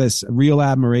I have this real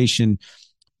admiration,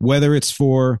 whether it's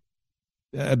for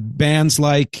bands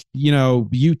like,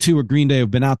 U2 or Green Day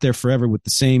have been out there forever with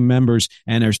the same members,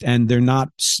 and they're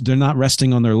not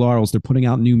resting on their laurels. They're putting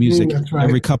out new music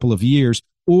every couple of years,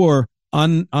 or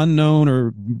unknown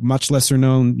or much lesser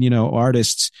known,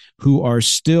 artists who are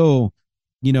still,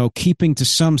 keeping to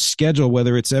some schedule,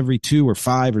 whether it's every 2 or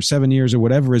 5 or 7 years or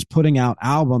whatever, is putting out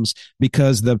albums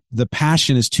because the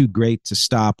passion is too great to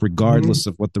stop, regardless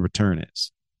of what the return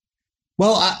is.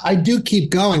 Well, I do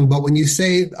keep going, but when you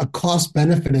say a cost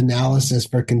benefit analysis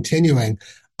for continuing,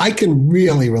 I can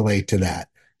really relate to that,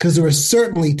 because there are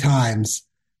certainly times,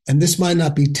 and this might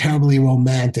not be terribly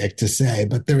romantic to say,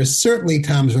 but there are certainly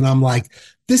times when I'm like,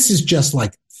 this is just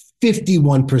like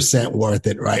 51% worth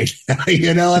it right now.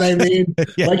 You know what I mean?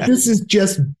 Yeah. Like, this is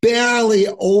just barely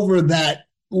over that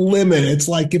limit. It's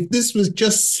like, if this was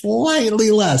just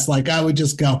slightly less, like, I would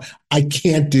just go, I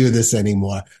can't do this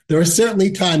anymore. There are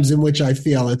certainly times in which I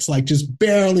feel it's like just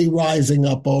barely rising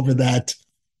up over that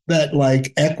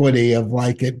like equity of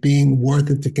like it being worth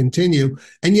it to continue.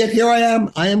 And yet here I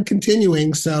am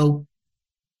continuing. So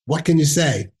what can you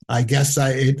say? I guess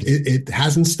it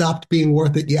hasn't stopped being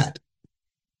worth it yet.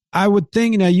 I would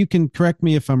think, you can correct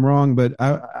me if I'm wrong, but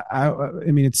I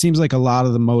mean, it seems like a lot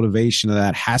of the motivation of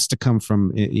that has to come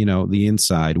from, the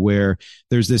inside, where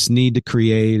there's this need to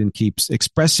create and keep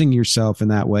expressing yourself in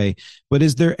that way. But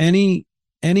is there any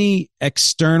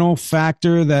external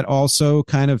factor that also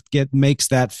kind of makes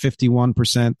that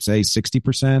 51%, say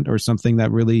 60%, or something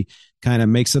that really kind of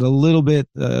makes it a little bit,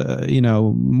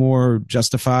 more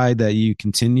justified that you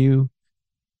continue?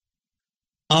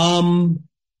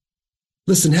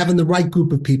 Listen, having the right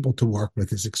group of people to work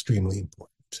with is extremely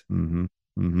important.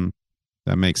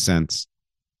 That makes sense.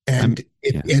 And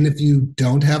if you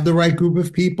don't have the right group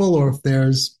of people, or if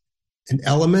there's an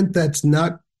element that's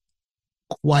not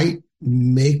quite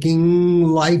making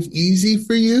life easy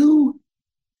for you,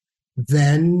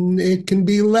 then it can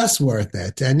be less worth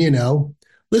it. And,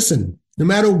 listen, no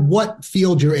matter what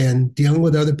field you're in, dealing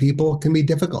with other people can be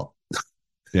difficult.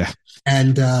 Yeah.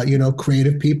 And,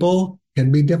 creative people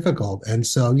can be difficult. And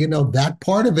so, that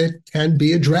part of it can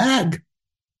be a drag.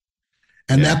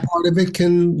 And that part of it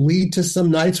can lead to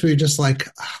some nights where you're just like,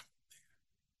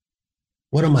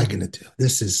 what am I going to do?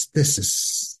 This is,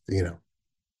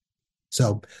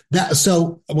 so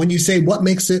when you say what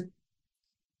makes it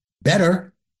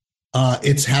better,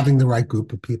 it's having the right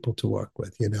group of people to work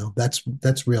with,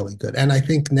 that's really good. And I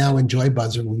think now in Joy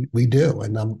Buzzer, we do.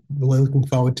 And I'm really looking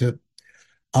forward to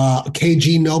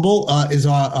KG Noble is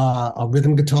a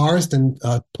rhythm guitarist and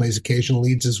plays occasional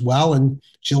leads as well. And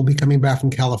she'll be coming back from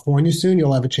California soon.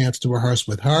 You'll have a chance to rehearse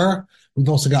with her. We've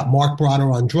also got Mark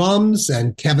Broder on drums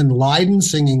and Kevin Lydon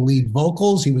singing lead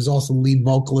vocals. He was also lead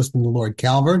vocalist in the Lord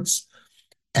Calverts.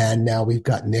 And now we've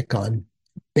got Nick on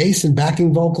bass and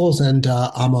backing vocals, and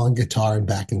I'm on guitar and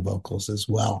backing vocals as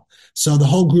well. So the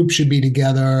whole group should be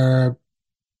together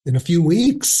in a few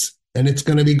weeks, and it's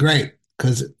going to be great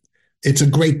because it's a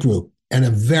great group and a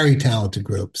very talented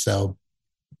group. So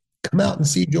come out and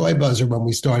see Joy Buzzer when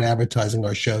we start advertising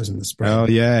our shows in the spring. Oh,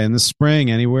 yeah. In the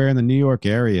spring, anywhere in the New York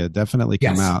area, definitely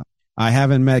come out. I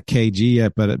haven't met KG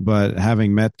yet, but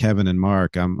having met Kevin and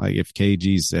Mark, I'm like, if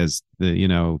KG's as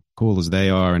cool as they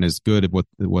are and as good at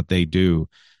what they do,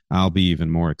 I'll be even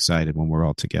more excited when we're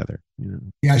all together.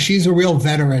 Yeah, she's a real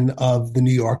veteran of the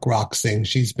New York rock scene.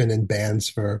 She's been in bands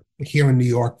here in New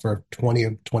York for 20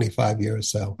 or 25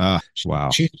 years. So wow,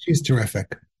 she's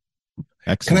terrific.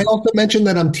 Excellent. Can I also mention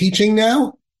that I'm teaching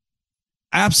now?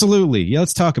 Absolutely. Yeah,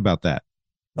 let's talk about that.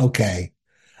 Okay.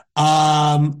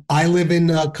 I live in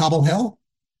Cobble Hill.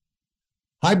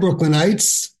 Hi,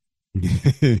 Brooklynites.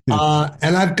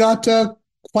 And I've got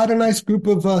quite a nice group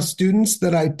of students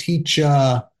that I teach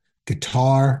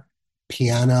guitar,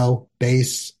 piano,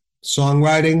 bass,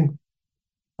 songwriting.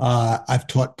 I've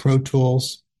taught Pro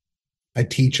Tools. I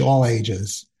teach all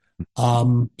ages.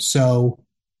 So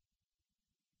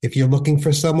if you're looking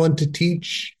for someone to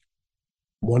teach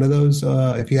one of those,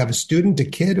 if you have a student, a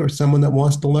kid, or someone that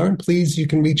wants to learn, please, you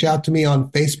can reach out to me on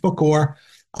Facebook, or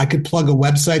I could plug a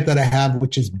website that I have,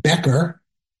 which is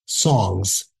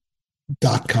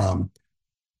BeckerSongs.com.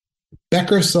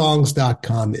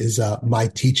 BeckerSongs.com is my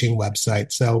teaching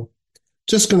website. So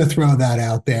just going to throw that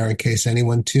out there in case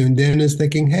anyone tuned in is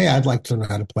thinking, hey, I'd like to learn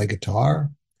how to play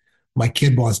guitar. My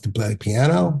kid wants to play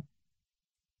piano.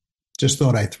 Just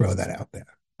thought I'd throw that out there.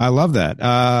 I love that.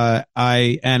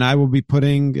 I will be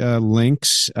putting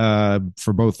links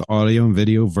for both audio and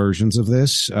video versions of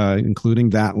this, including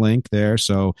that link there.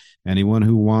 So anyone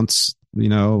who wants, who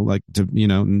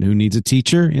needs a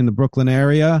teacher in the Brooklyn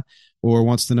area or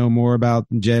wants to know more about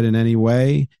Jed in any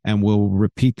way, and we'll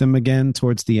repeat them again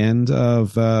towards the end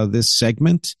of this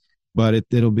segment. But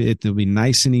it'll be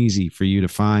nice and easy for you to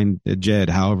find Jed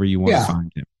however you want to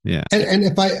find him. Yeah. And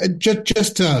if I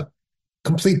just to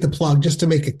complete the plug, just to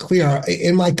make it clear,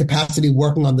 in my capacity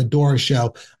working on the Doors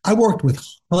show, I worked with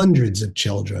hundreds of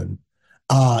children,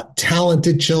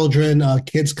 talented children,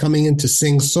 kids coming in to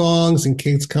sing songs and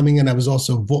kids coming in. I was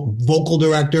also vocal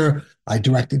director. I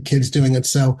directed kids doing it.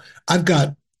 So I've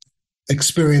got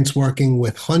experience working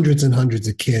with hundreds and hundreds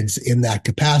of kids in that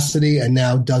capacity, and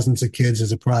now dozens of kids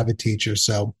as a private teacher.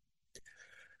 So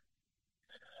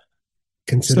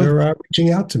consider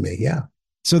reaching out to me. Yeah.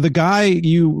 So the guy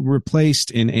you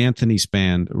replaced in Anthony's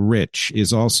band, Rich,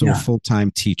 is also a full-time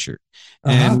teacher.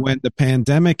 And when the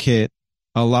pandemic hit,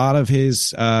 a lot of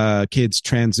his kids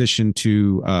transitioned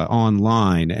to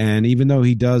online. And even though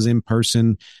he does in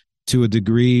person to a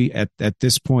degree, at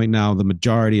this point now, the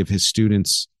majority of his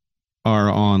students are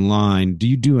online. Do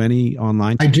you do any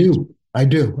online teaching? I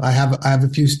do. I have a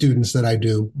few students that I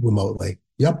do remotely.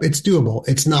 Yep, it's doable.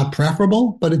 It's not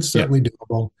preferable, but it's certainly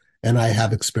doable. And I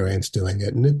have experience doing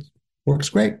it, and it works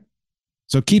great.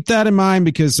 So keep that in mind,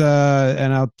 because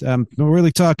I'm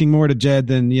really talking more to Jed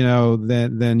than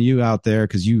you out there,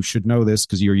 because you should know this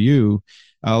because you're you.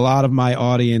 A lot of my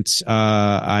audience,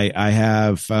 I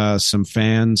have some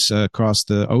fans across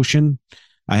the ocean.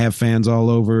 I have fans all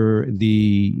over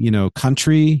the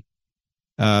country.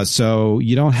 So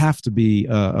you don't have to be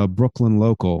a Brooklyn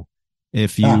local.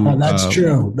 If you, that's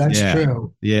true. That's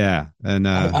true. Yeah. And,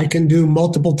 I can do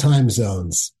multiple time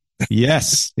zones.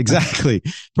 Yes, exactly.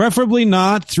 Preferably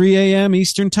not 3 a.m.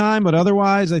 Eastern time, but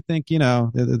otherwise I think,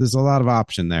 there's a lot of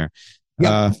option there.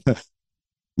 Yep.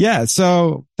 Yeah.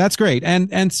 So that's great.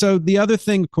 And so the other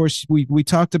thing, of course, we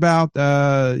talked about,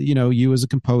 you as a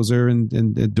composer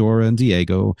and Dora and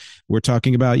Diego. We're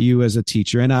talking about you as a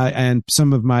teacher, and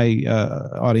some of my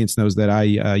audience knows that I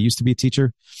used to be a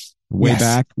teacher. way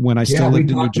back when I still lived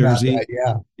in New Jersey. That,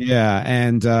 yeah. Yeah.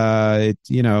 And,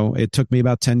 it took me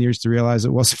about 10 years to realize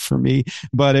it wasn't for me,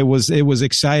 but it was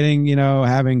exciting,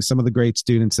 having some of the great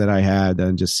students that I had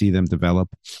and just see them develop.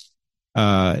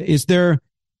 Is there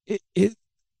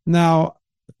now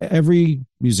every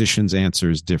musician's answer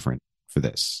is different for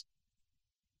this.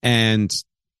 And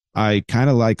I kind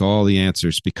of like all the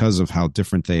answers because of how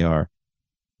different they are.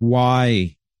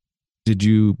 Why did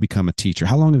you become a teacher?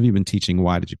 How long have you been teaching?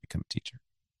 Why did you become a teacher?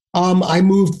 I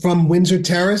moved from Windsor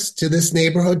Terrace to this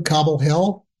neighborhood, Cobble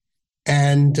Hill,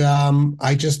 and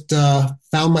I just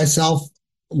found myself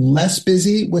less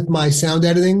busy with my sound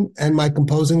editing and my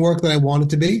composing work that I wanted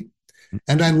to be.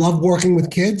 And I love working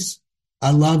with kids.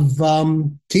 I love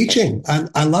teaching.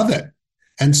 I love it.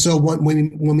 And so when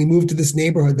we moved to this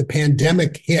neighborhood, the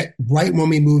pandemic hit right when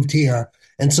we moved here.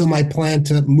 And so my plan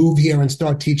to move here and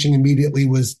start teaching immediately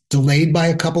was delayed by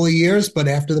a couple of years. But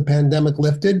after the pandemic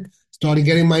lifted, started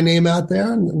getting my name out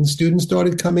there and students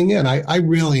started coming in. I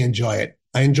really enjoy it.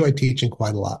 I enjoy teaching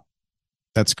quite a lot.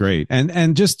 That's great.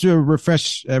 And just to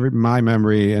refresh my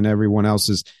memory and everyone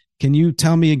else's, can you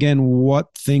tell me again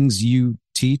what things you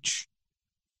teach?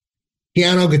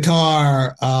 Piano,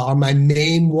 guitar are my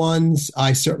main ones.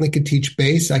 I certainly could teach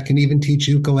bass. I can even teach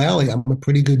ukulele. I'm a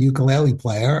pretty good ukulele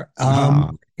player. I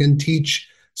can teach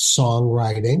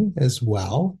songwriting as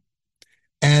well.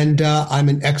 And I'm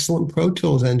an excellent Pro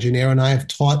Tools engineer, and I have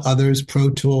taught others Pro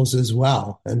Tools as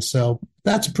well. And so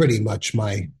that's pretty much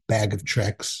my bag of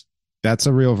tricks. That's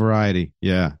a real variety.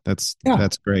 Yeah, that's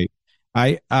great.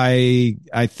 I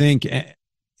think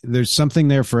there's something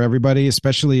there for everybody,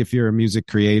 especially if you're a music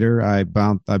creator. I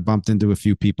bumped into a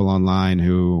few people online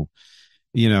who,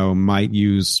 might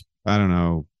use, I don't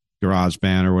know,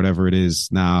 GarageBand or whatever it is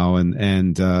now.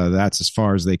 And that's as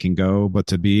far as they can go. But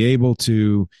to be able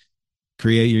to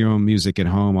create your own music at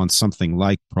home on something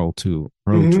like Pro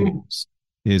Tools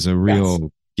is a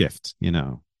real gift,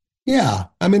 Yeah.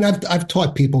 I mean, I've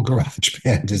taught people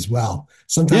GarageBand as well.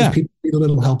 Sometimes people need a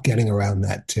little help getting around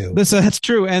that too. Listen, that's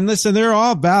true. And listen, they're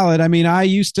all valid. I mean, I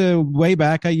used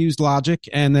Logic,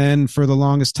 and then for the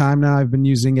longest time now I've been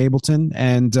using Ableton.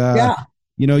 And,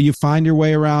 you find your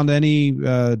way around any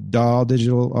DAW,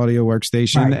 digital audio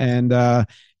workstation, right,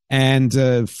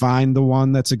 and find the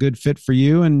one that's a good fit for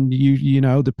you. And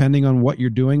depending on what you're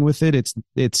doing with it,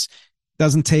 it's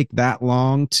doesn't take that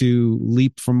long to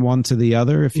leap from one to the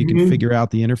other if you can figure out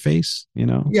the interface,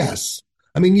 Yes.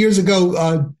 I mean, years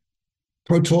ago,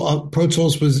 Pro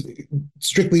Tools was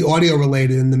strictly audio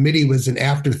related and the MIDI was an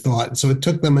afterthought. So it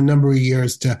took them a number of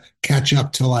years to catch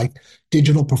up to like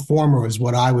Digital Performer is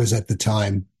what I was at the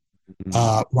time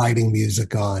writing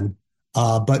music on.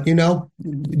 But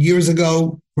years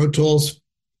ago, Pro Tools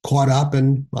caught up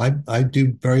and I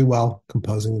do very well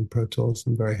composing in Pro Tools.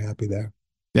 I'm very happy there.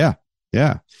 Yeah.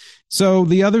 Yeah. So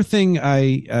the other thing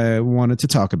I wanted to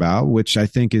talk about, which I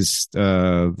think is,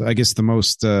 I guess, the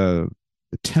most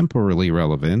temporally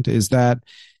relevant, is that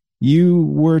you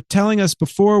were telling us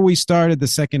before we started the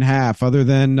second half, other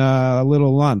than a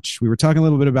little lunch, we were talking a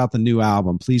little bit about the new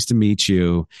album, Pleased to Meet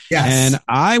You. Yes. And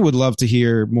I would love to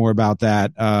hear more about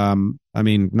that. I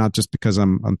mean, not just because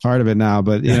I'm part of it now,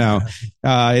 but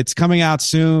it's coming out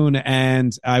soon,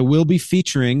 and I will be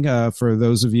featuring for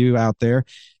those of you out there,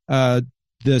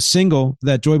 the single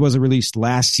that Joy Buzzer released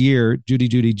last year, Judy,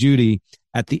 Judy, Judy,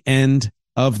 at the end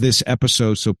of this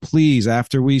episode. So please,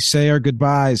 after we say our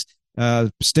goodbyes,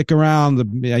 stick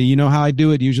around. You know how I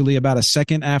do it. Usually about a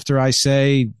second after I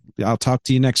say, I'll talk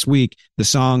to you next week, the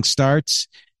song starts.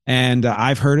 And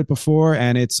I've heard it before,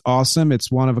 and it's awesome.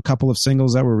 It's one of a couple of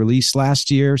singles that were released last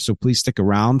year. So please stick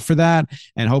around for that.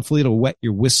 And hopefully it'll wet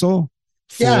your whistle.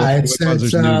 It's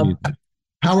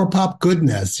power pop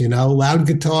goodness, loud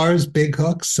guitars, big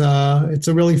hooks. It's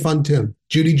a really fun tune.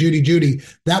 Judy, Judy, Judy.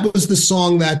 That was the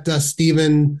song that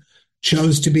Stephen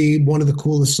chose to be one of the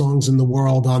coolest songs in the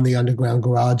world on the Underground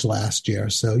Garage last year.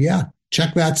 So yeah,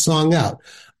 check that song out.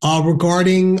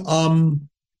 Regarding,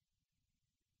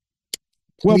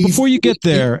 well, before you get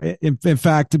there, in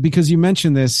fact, because you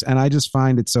mentioned this and I just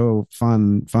find it so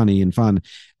funny and fun.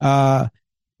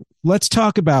 Let's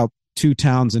talk about two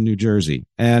towns in New Jersey.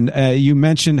 And you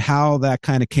mentioned how that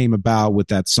kind of came about with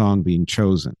that song being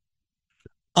chosen.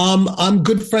 I'm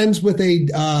good friends with a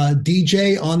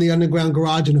DJ on the Underground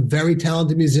Garage and a very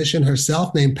talented musician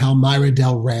herself named Palmyra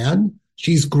Del Ran.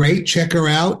 She's great. Check her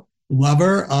out. Love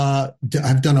her.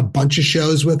 I've done a bunch of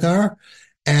shows with her.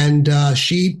 And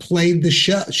she played the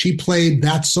show. She played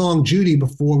that song, Judy,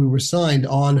 before we were signed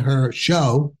on her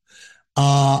show.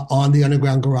 on the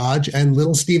Underground Garage, and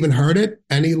little Steven heard it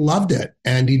and he loved it,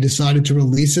 and he decided to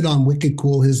release it on Wicked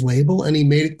Cool, his label, and he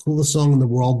made it coolest song in the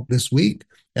world this week.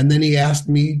 And then he asked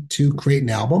me to create an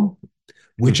album,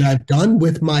 which I've done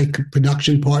with my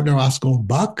production partner, Osgold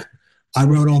Buck. I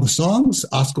wrote all the songs.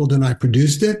 Osgold and I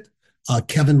produced it.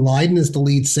 Kevin Lydon is the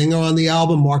lead singer on the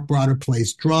album. Mark Broder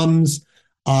plays drums.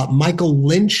 Michael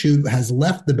Lynch, who has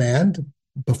left the band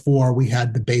before we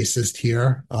had the bassist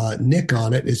here, Nick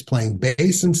on it, is playing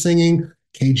bass and singing.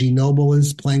 KG Noble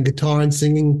is playing guitar and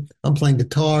singing. I'm playing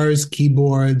guitars,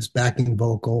 keyboards, backing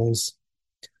vocals,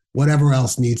 whatever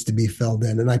else needs to be filled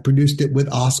in. And I produced it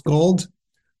with Osgold,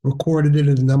 recorded it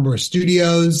at a number of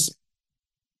studios.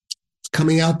 It's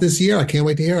coming out this year. I can't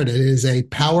wait to hear it. It is a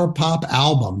power pop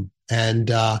album,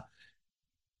 and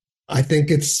I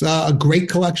think it's a great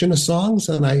collection of songs,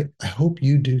 and I hope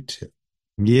you do too.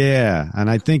 Yeah, and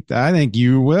I think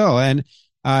you will. And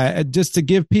just to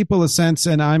give people a sense,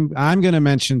 and I'm going to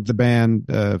mention the band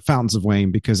Fountains of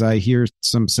Wayne, because I hear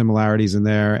some similarities in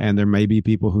there, and there may be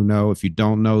people who know. If you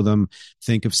don't know them,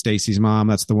 think of Stacy's Mom.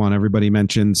 That's the one everybody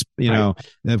mentions.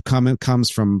 It comes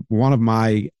from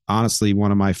honestly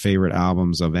one of my favorite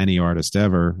albums of any artist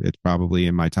ever. It's probably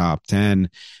in my top 10.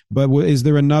 But is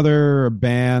there another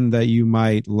band that you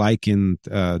might liken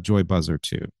Joy Buzzer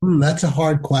to? That's a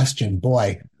hard question,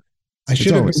 boy. I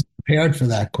should have been prepared for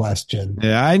that question.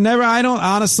 Yeah, I don't,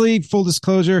 honestly, full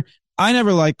disclosure, I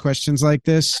never like questions like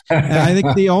this. And I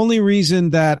think the only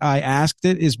reason that I asked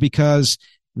it is because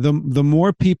the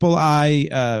more people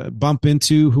I bump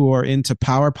into who are into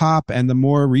power pop, and the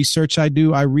more research I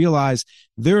do, I realize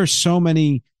there are so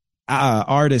many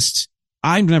artists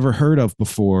I've never heard of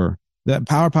before, that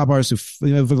power pop artists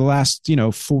who, over the last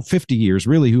 50 years,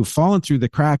 really, who've fallen through the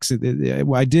cracks.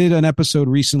 I did an episode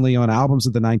recently on albums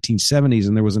of the 1970s,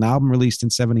 and there was an album released in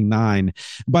 79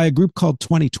 by a group called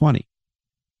 2020.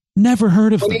 Never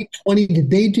heard of 2020.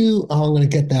 Did they do? Oh, I'm going to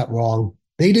get that wrong.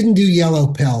 They didn't do Yellow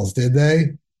Pills, did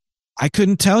they? I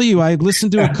couldn't tell you. I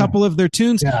listened to a couple of their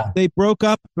tunes. Yeah. They broke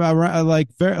up like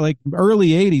early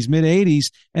 80s, mid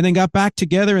 80s, and then got back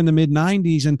together in the mid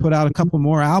 90s and put out a couple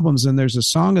more albums. And there's a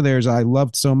song of theirs I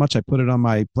loved so much, I put it on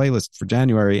my playlist for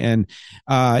January. And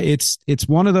it's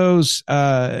one of those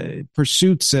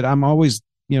pursuits that I'm always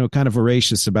kind of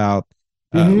voracious about.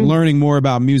 Learning more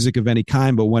about music of any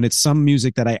kind, but when it's some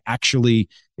music that I actually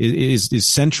is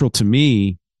central to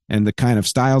me and the kind of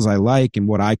styles I like and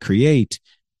what I create,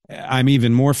 I'm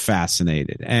even more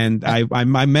fascinated. And I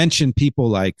mentioned people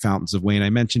like Fountains of Wayne. I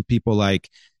mentioned people like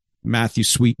Matthew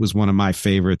Sweet was one of my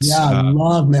favorites. Yeah, I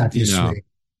love Matthew Sweet.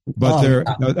 But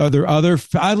are there other?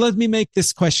 Let me make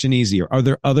this question easier. Are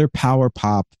there other power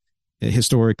pop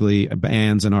historically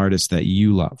bands and artists that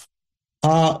you love?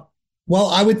 Well,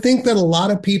 I would think that a lot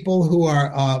of people who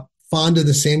are fond of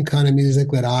the same kind of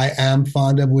music that I am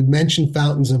fond of would mention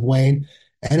Fountains of Wayne.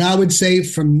 And I would say,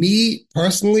 from me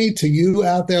personally, to you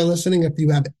out there listening, if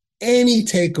you have any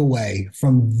takeaway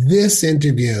from this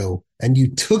interview and you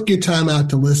took your time out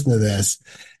to listen to this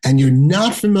and you're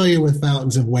not familiar with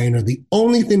Fountains of Wayne, or the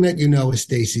only thing that you know is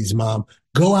Stacy's Mom,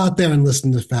 go out there and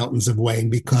listen to Fountains of Wayne,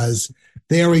 because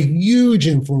they are a huge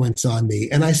influence on me.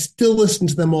 And I still listen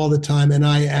to them all the time. And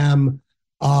I am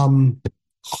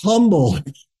humbled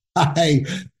by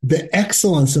the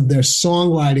excellence of their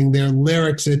songwriting, their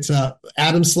lyrics. It's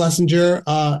Adam Schlesinger,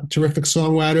 terrific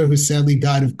songwriter who sadly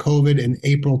died of COVID in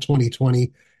April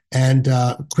 2020, and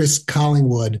Chris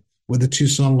Collingwood were the two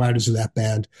songwriters of that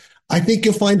band. I think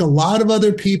you'll find a lot of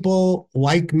other people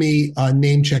like me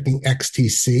name-checking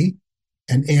XTC,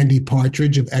 and Andy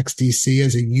Partridge of XTC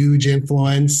as a huge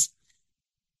influence.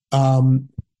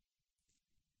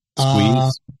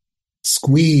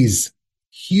 Squeeze.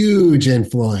 Huge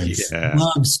influence. Yeah.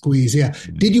 Love Squeeze. Yeah.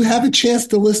 Did you have a chance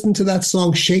to listen to that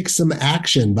song Shake Some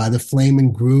Action by the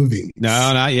Flamin' Groovies?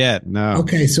 No, not yet. No.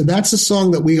 Okay, so that's a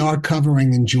song that we are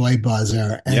covering in Joy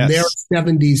Buzzer. And they're a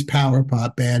 70s power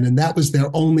pop band, and that was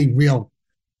their only real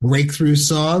breakthrough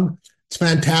song. It's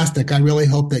fantastic. I really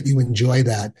hope that you enjoy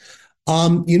that.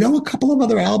 A couple of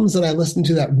other albums that I listened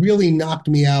to that really knocked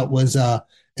me out was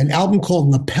an album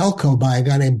called Lapelco by a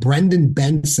guy named Brendan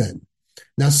Benson.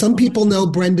 Now, some people know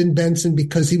Brendan Benson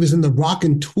because he was in the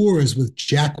Rockin' Tours with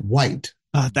Jack White.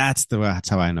 That's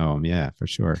how I know him. Yeah, for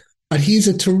sure. But he's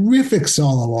a terrific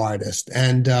solo artist.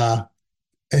 And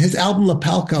his album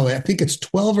Lapelco, I think it's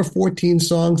 12 or 14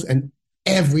 songs, and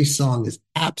every song is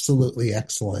absolutely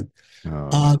excellent.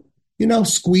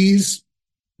 Squeeze,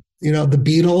 the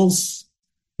Beatles.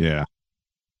 Yeah.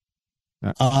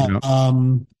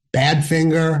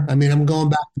 Badfinger. I mean, I'm going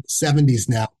back to the 70s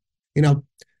now.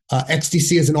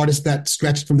 XTC is an artist that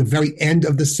stretched from the very end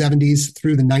of the 70s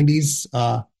through the 90s.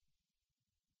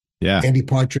 Andy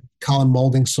Partridge, Colin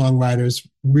Moulding, songwriters,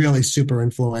 really super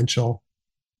influential.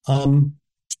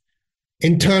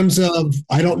 In terms of,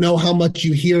 I don't know how much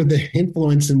you hear the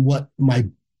influence in what my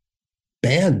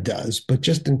band does, but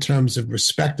just in terms of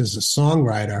respect as a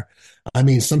songwriter, I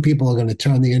mean, some people are going to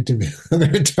turn the interview, they're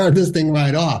going to turn this thing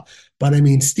right off. But I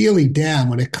mean, Steely Dan,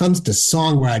 when it comes to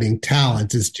songwriting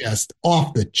talent, is just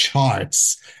off the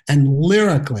charts. And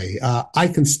lyrically,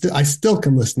 I still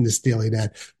can listen to Steely Dan.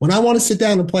 When I want to sit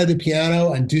down and play the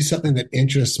piano and do something that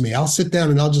interests me, I'll sit down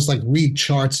and I'll just like read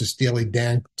charts of Steely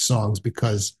Dan songs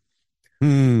because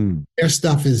their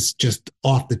stuff is just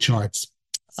off the charts.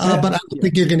 But I don't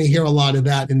think you're going to hear a lot of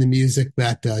that in the music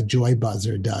that Joy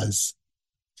Buzzer does.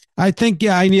 I think,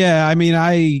 I mean,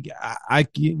 I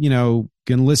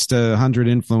can list 100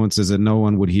 influences that no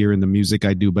one would hear in the music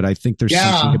I do, but I think there's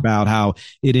something about how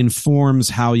it informs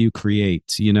how you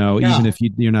create, even if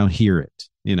you hear it,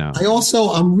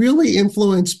 I'm really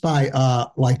influenced by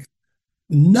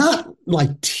not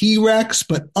like T-Rex,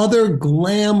 but other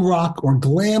glam rock or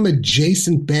glam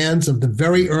adjacent bands of the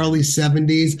very early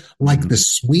 70s, like The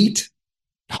Sweet.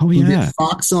 Oh, yeah.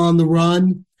 Fox on the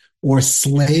Run or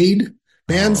Slade.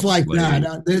 Bands like Slade.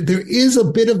 That. There is a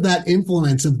bit of that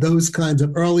influence of those kinds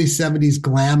of early 70s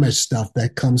glamish stuff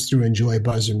that comes through in Joy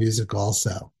Buzzer music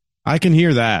also. I can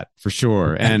hear that for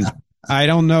sure. And I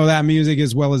don't know that music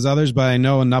as well as others, but I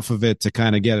know enough of it to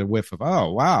kind of get a whiff of,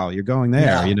 oh, wow, you're going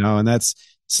there, and that's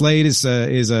Slade is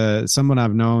someone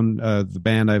I've known, the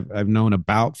band I've known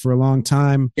about for a long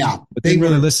time. Yeah. But didn't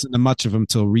really listen to much of them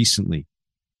till recently.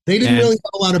 They didn't really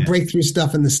have a lot of breakthrough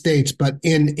stuff in the States, but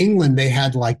in England, they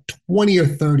had like 20 or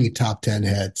 30 top 10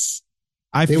 hits.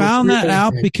 I found that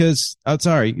out because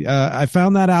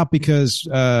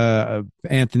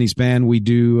Anthony's band, we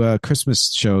do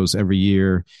Christmas shows every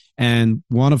year. And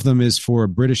one of them is for a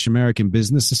British American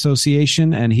Business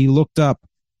Association. And he looked up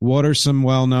what are some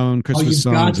well-known Christmas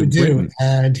songs in Britain.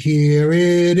 And here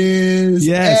it is.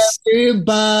 Yes.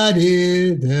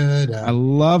 Everybody. Da-da. I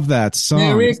love that song.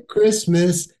 Merry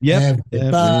Christmas. Yep.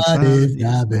 Everybody's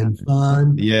having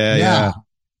fun. Yeah.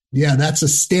 Yeah, that's a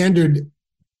standard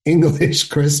English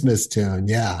Christmas tune.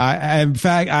 Yeah. In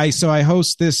fact, I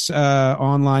host this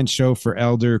online show for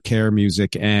elder care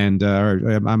music, and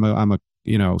I'm a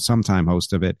sometime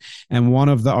host of it. And one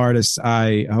of the artists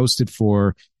I hosted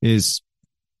for is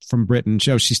from Britain.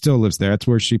 She still lives there. That's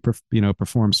where she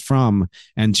performs from.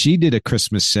 And she did a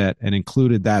Christmas set and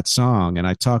included that song. And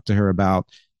I talked to her about,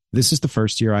 this is the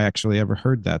first year I actually ever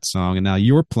heard that song, and now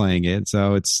you're playing it.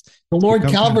 So it's the Lord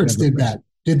Calvert's did that.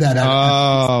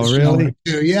 Oh, really?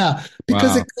 Too. Yeah,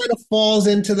 because it kind of falls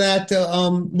into that.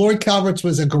 Lord Calvert's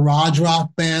was a garage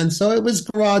rock band, so it was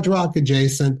garage rock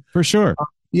adjacent for sure.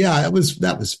 That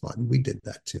was fun. We did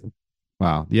that too.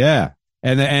 Wow, yeah,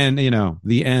 and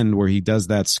the end where he does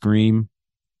that scream.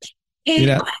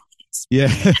 Yeah,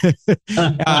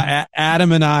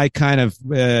 Adam and I kind of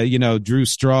drew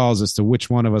straws as to which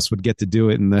one of us would get to do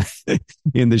it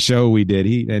in the show we did.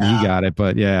 He got it,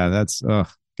 but yeah, that's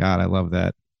God, I love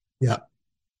that. Yeah.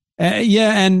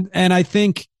 And I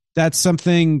think that's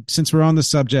something, since we're on the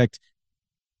subject,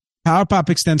 power pop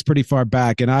extends pretty far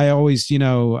back. And I always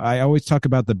talk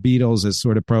about the Beatles as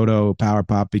sort of proto power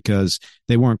pop because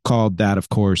they weren't called that, of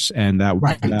course. And that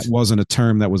wasn't a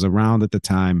term that was around at the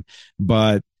time.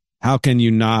 But how can you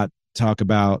not talk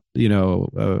about,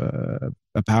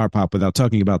 a power pop without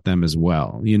talking about them as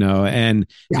well, and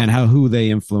who they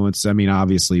influenced. I mean,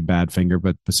 obviously Badfinger,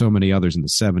 but so many others in the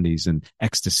 70s, and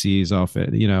Ecstasy is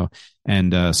often,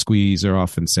 and Squeeze are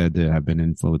often said to have been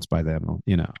influenced by them,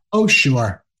 Oh,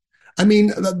 sure. I mean,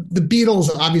 the Beatles,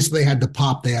 obviously had the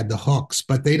pop, they had the hooks,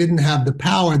 but they didn't have the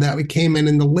power that we came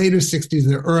in the later 60s,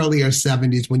 the earlier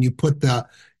 70s, when you put the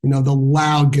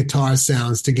loud guitar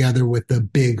sounds together with the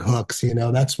big hooks,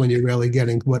 that's when you're really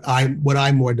getting what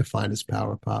I more define as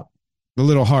power pop. A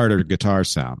little harder guitar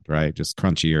sound, right? Just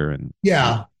crunchier and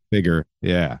bigger.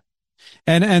 Yeah.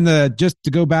 And just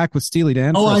to go back with Steely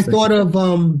Dan. Oh, I thought of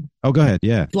oh, go ahead.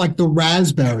 Yeah. Like the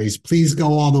Raspberries, Please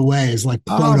Go All the Way is like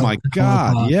oh my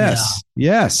God. Pop. Yes.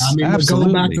 Yeah. Yes. I mean, absolutely.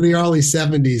 We're going back to the early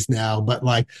 70s now, but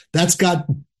like that's got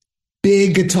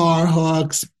big guitar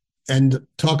hooks, and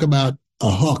talk about a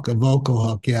vocal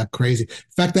hook. Yeah, crazy.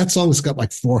 In fact, that song's got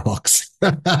like 4 hooks.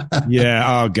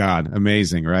 Yeah. Oh God.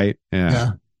 Amazing, right?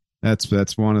 Yeah.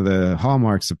 That's one of the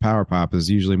hallmarks of power pop, is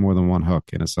usually more than one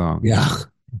hook in a song. Yeah.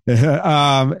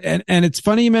 And it's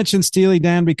funny you mentioned Steely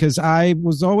Dan, because I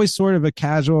was always sort of a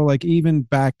casual, like even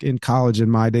back in college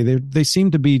in my day, they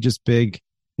seemed to be just big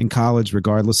in college,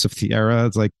 regardless of the era.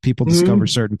 It's like people discover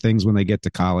certain things when they get to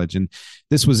college. And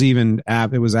this was even,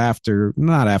 it was after,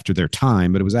 not after their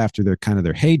time, but it was after their kind of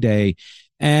their heyday.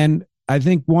 And I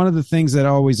think one of the things that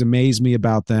always amazed me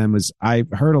about them is I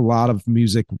heard a lot of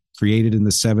music created in the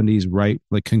 70s, right?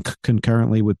 Like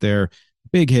concurrently with their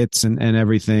big hits and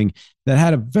everything that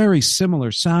had a very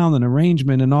similar sound and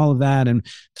arrangement and all of that and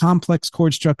complex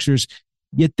chord structures.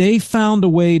 Yet they found a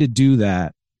way to do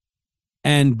that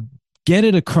and get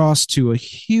it across to a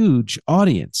huge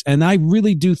audience. And I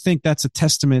really do think that's a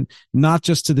testament, not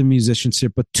just to the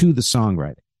musicianship, but to the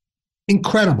songwriting.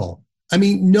 Incredible. I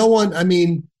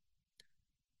mean,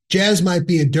 jazz might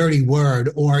be a dirty word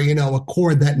or, a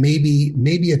chord that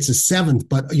maybe it's a seventh,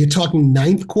 but you're talking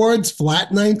ninth chords,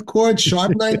 flat ninth chords,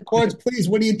 sharp ninth chords. Please,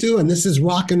 what are you doing? This is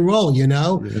rock and roll, Yeah,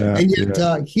 and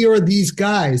yet here are these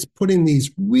guys putting these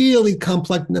really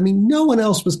complex, no one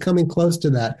else was coming close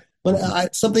to that.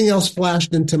 But something else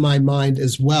flashed into my mind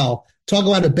as well. Talk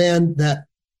about a band that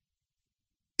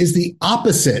is the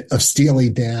opposite of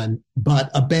Steely Dan, but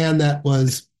a band that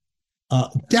was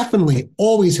definitely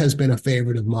always has been a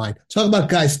favorite of mine. Talk about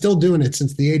guys still doing it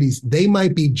since the 80s. They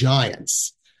Might Be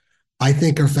Giants, I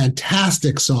think, are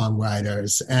fantastic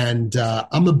songwriters. And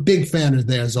I'm a big fan of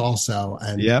theirs also.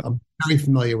 And I'm very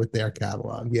familiar with their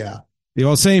catalog. Yeah.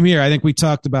 Well, same here. I think we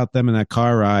talked about them in that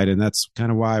car ride, and that's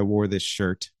kind of why I wore this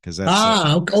shirt. Because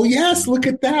oh yes, look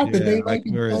at that. Yeah, They Might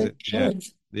Be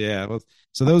Giants. Yeah. Well,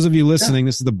 so those of you listening,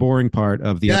 this is the boring part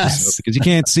of the episode because you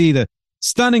can't see the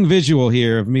stunning visual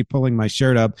here of me pulling my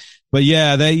shirt up. But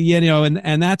yeah,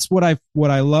 and that's what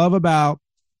I love about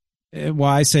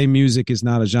why I say music is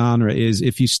not a genre is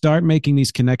if you start making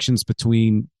these connections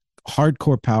between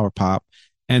hardcore power pop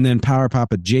and then power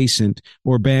pop adjacent,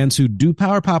 or bands who do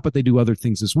power pop, but they do other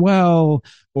things as well.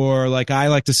 Or like I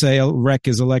like to say, Rec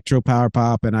is electro power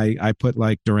pop, and I put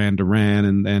like Duran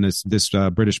Duran and it's this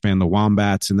British band, the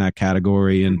Wombats, in that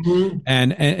category. And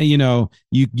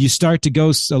you start to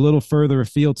go a little further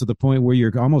afield to the point where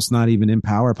you're almost not even in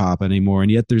power pop anymore, and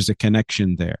yet there's a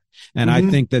connection there. And I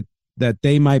think that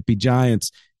They Might Be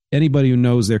Giants. Anybody who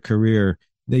knows their career,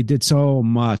 they did so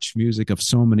much music of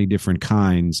so many different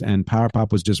kinds, and power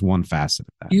pop was just one facet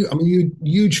of that. You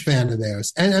huge fan of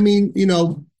theirs. And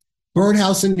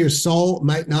Birdhouse in Your Soul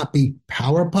might not be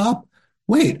power pop.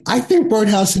 Wait, I think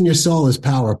Birdhouse in Your Soul is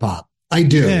power pop. I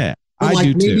do. Yeah, but I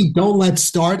do too. Maybe Don't Let's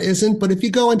Start isn't, but if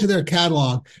you go into their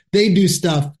catalog, they do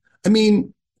stuff.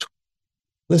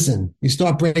 Listen, you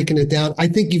start breaking it down. I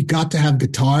think you've got to have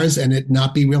guitars and it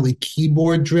not be really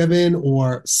keyboard driven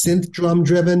or synth drum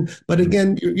driven. But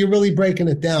again, you're really breaking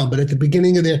it down. But at the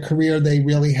beginning of their career, they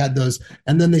really had those.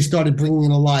 And then they started bringing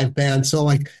in a live band. So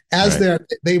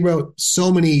they wrote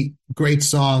so many great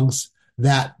songs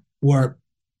that were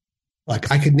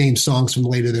like, I could name songs from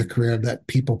later in their career that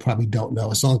people probably don't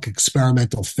know. A song like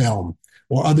Experimental Film,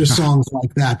 or other songs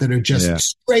like that are just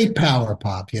straight power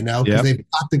pop, because they've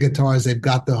got the guitars, they've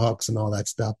got the hooks and all that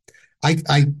stuff. I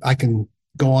can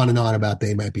go on and on about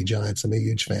They Might Be Giants. I'm a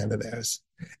huge fan of theirs.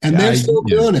 And they're still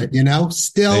doing it,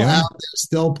 still out there,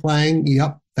 still playing.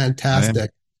 Yep,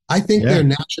 fantastic. I think they're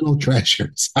national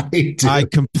treasures. I do. I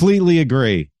completely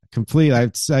agree. I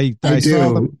saw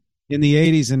them in the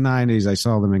 80s and 90s. I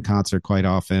saw them in concert quite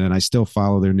often, and I still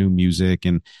follow their new music.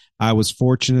 And I was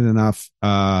fortunate enough,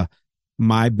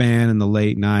 my band in the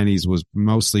late 90s was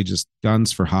mostly just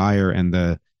Guns for Hire, and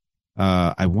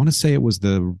I want to say it was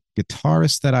the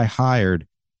guitarist that I hired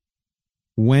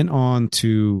went on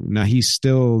to, now he's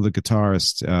still the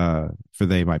guitarist for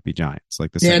They Might Be Giants,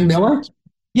 like the Dan Miller.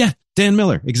 Yeah, Dan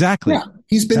Miller, exactly. Yeah,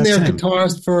 he's been their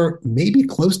guitarist for maybe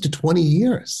close to 20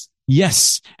 years.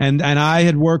 Yes, and I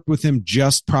had worked with him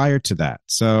just prior to that,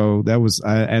 so that was,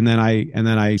 and then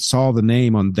I saw the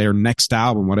name on their next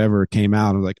album, whatever came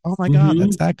out. I was like, oh my god,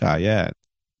 that's that guy, yeah.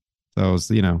 So it was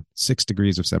 6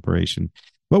 degrees of separation.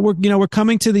 But we're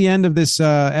coming to the end of this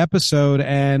episode,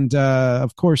 and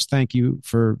of course, thank you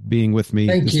for being with me.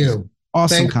 Thank you.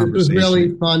 Awesome conversation. It was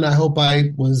really fun. I hope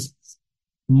I was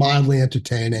mildly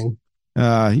entertaining.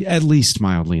 At least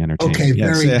mildly entertaining. Okay,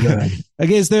 very good.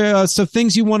 Okay, is there so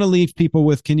things you want to leave people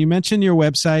with? Can you mention your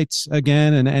websites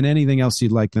again and anything else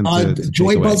you'd like them to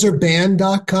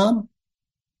joybuzzarband.com.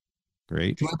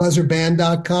 Great.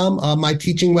 Joybuzzarband.com. My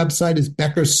teaching website is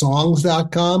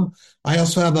beckersongs.com. I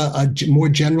also have a more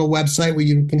general website where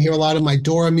you can hear a lot of my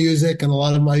Dora music, and a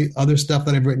lot of my other stuff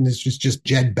that I've written is just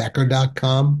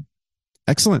jedbecker.com.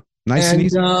 Excellent. Nice and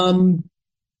easy.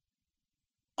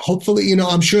 Hopefully,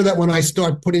 I'm sure that when I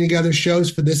start putting together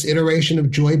shows for this iteration of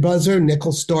Joy Buzzer, Nick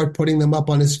will start putting them up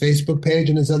on his Facebook page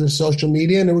and his other social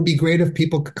media. And it would be great if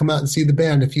people could come out and see the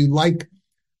band. If you like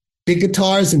big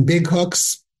guitars and big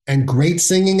hooks, and great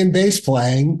singing and bass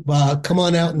playing. Come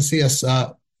on out and see us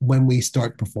when we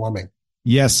start performing.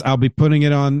 Yes, I'll be putting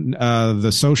it on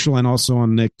the social and also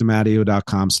on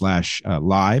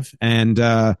nickdimatteo.com/live.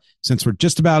 And since we're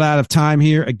just about out of time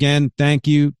here, again, thank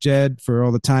you, Jed, for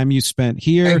all the time you spent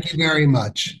here. Thank you very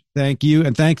much. Thank you.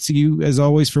 And thanks to you, as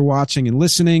always, for watching and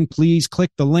listening. Please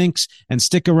click the links and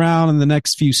stick around in the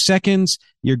next few seconds.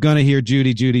 You're going to hear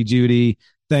Judy.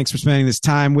 Thanks for spending this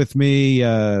time with me.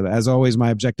 As always, my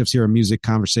objectives here are music,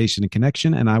 conversation, and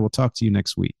connection, and I will talk to you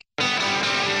next week.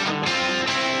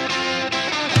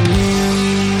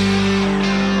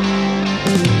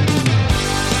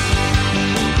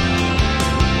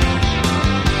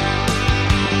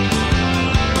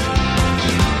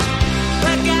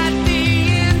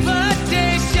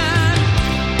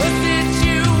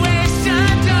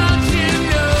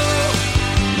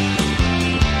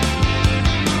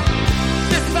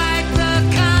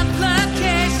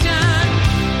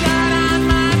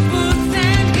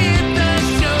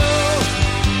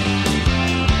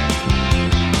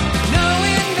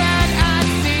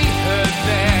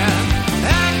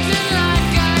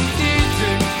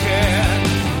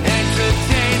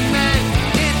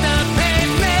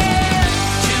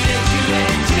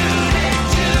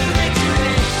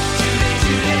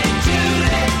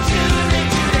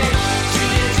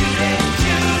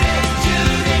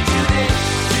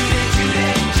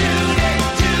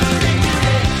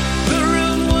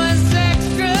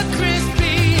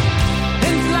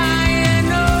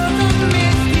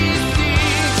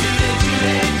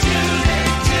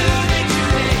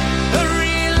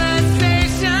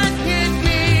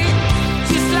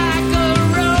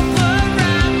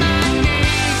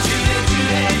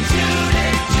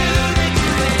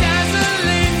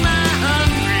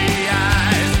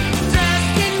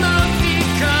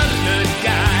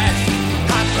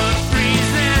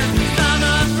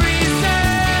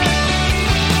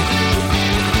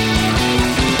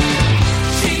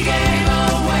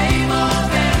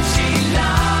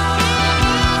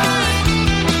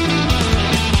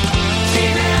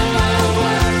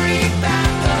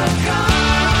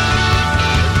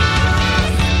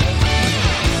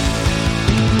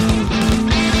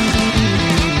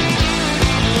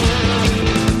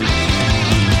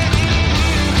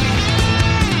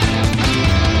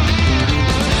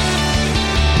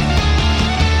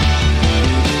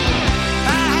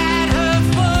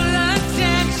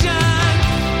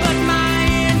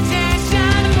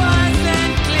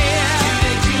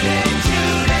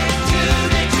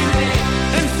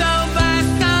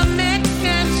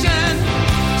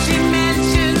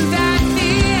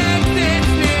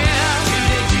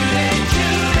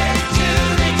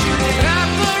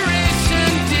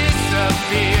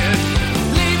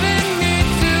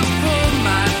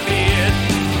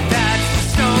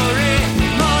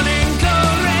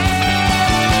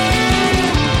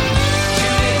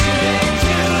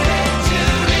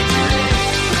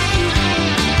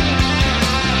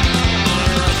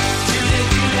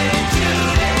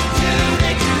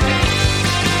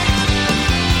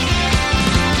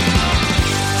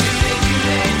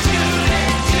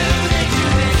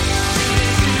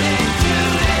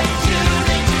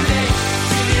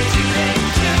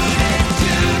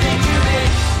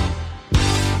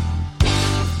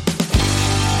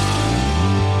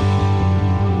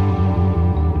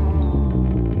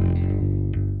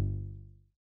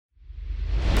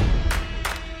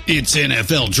 It's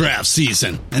NFL draft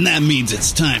season, and that means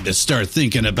it's time to start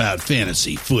thinking about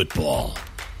fantasy football.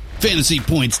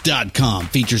 FantasyPoints.com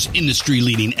features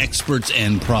industry-leading experts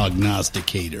and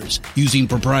prognosticators using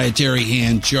proprietary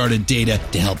hand-charted data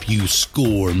to help you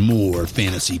score more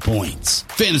fantasy points.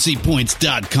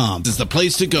 FantasyPoints.com is the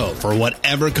place to go for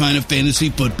whatever kind of fantasy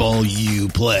football you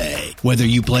play. Whether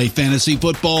you play fantasy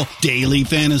football, daily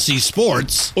fantasy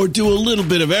sports, or do a little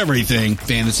bit of everything,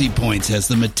 Fantasy Points has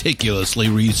the meticulously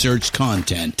researched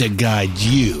content to guide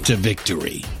you to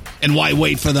victory. And why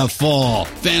wait for the fall?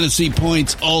 Fantasy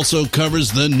Points also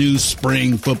covers the new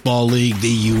spring football league,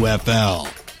 the UFL.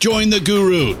 Join the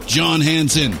guru, John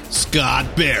Hansen,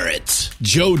 Scott Barrett,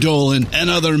 Joe Dolan,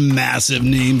 and other massive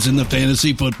names in the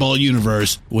fantasy football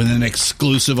universe with an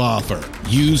exclusive offer.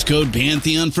 Use code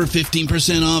Pantheon for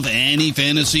 15% off any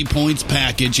Fantasy Points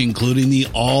package, including the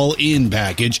all-in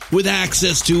package, with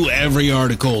access to every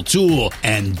article, tool,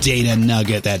 and data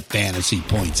nugget that Fantasy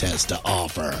Points has to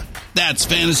offer. That's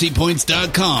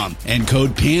FantasyPoints.com and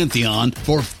code Pantheon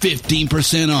for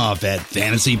 15% off at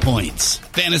Fantasy Points.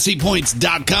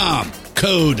 FantasyPoints.com,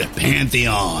 code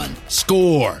Pantheon.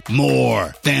 Score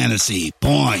more fantasy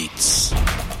points.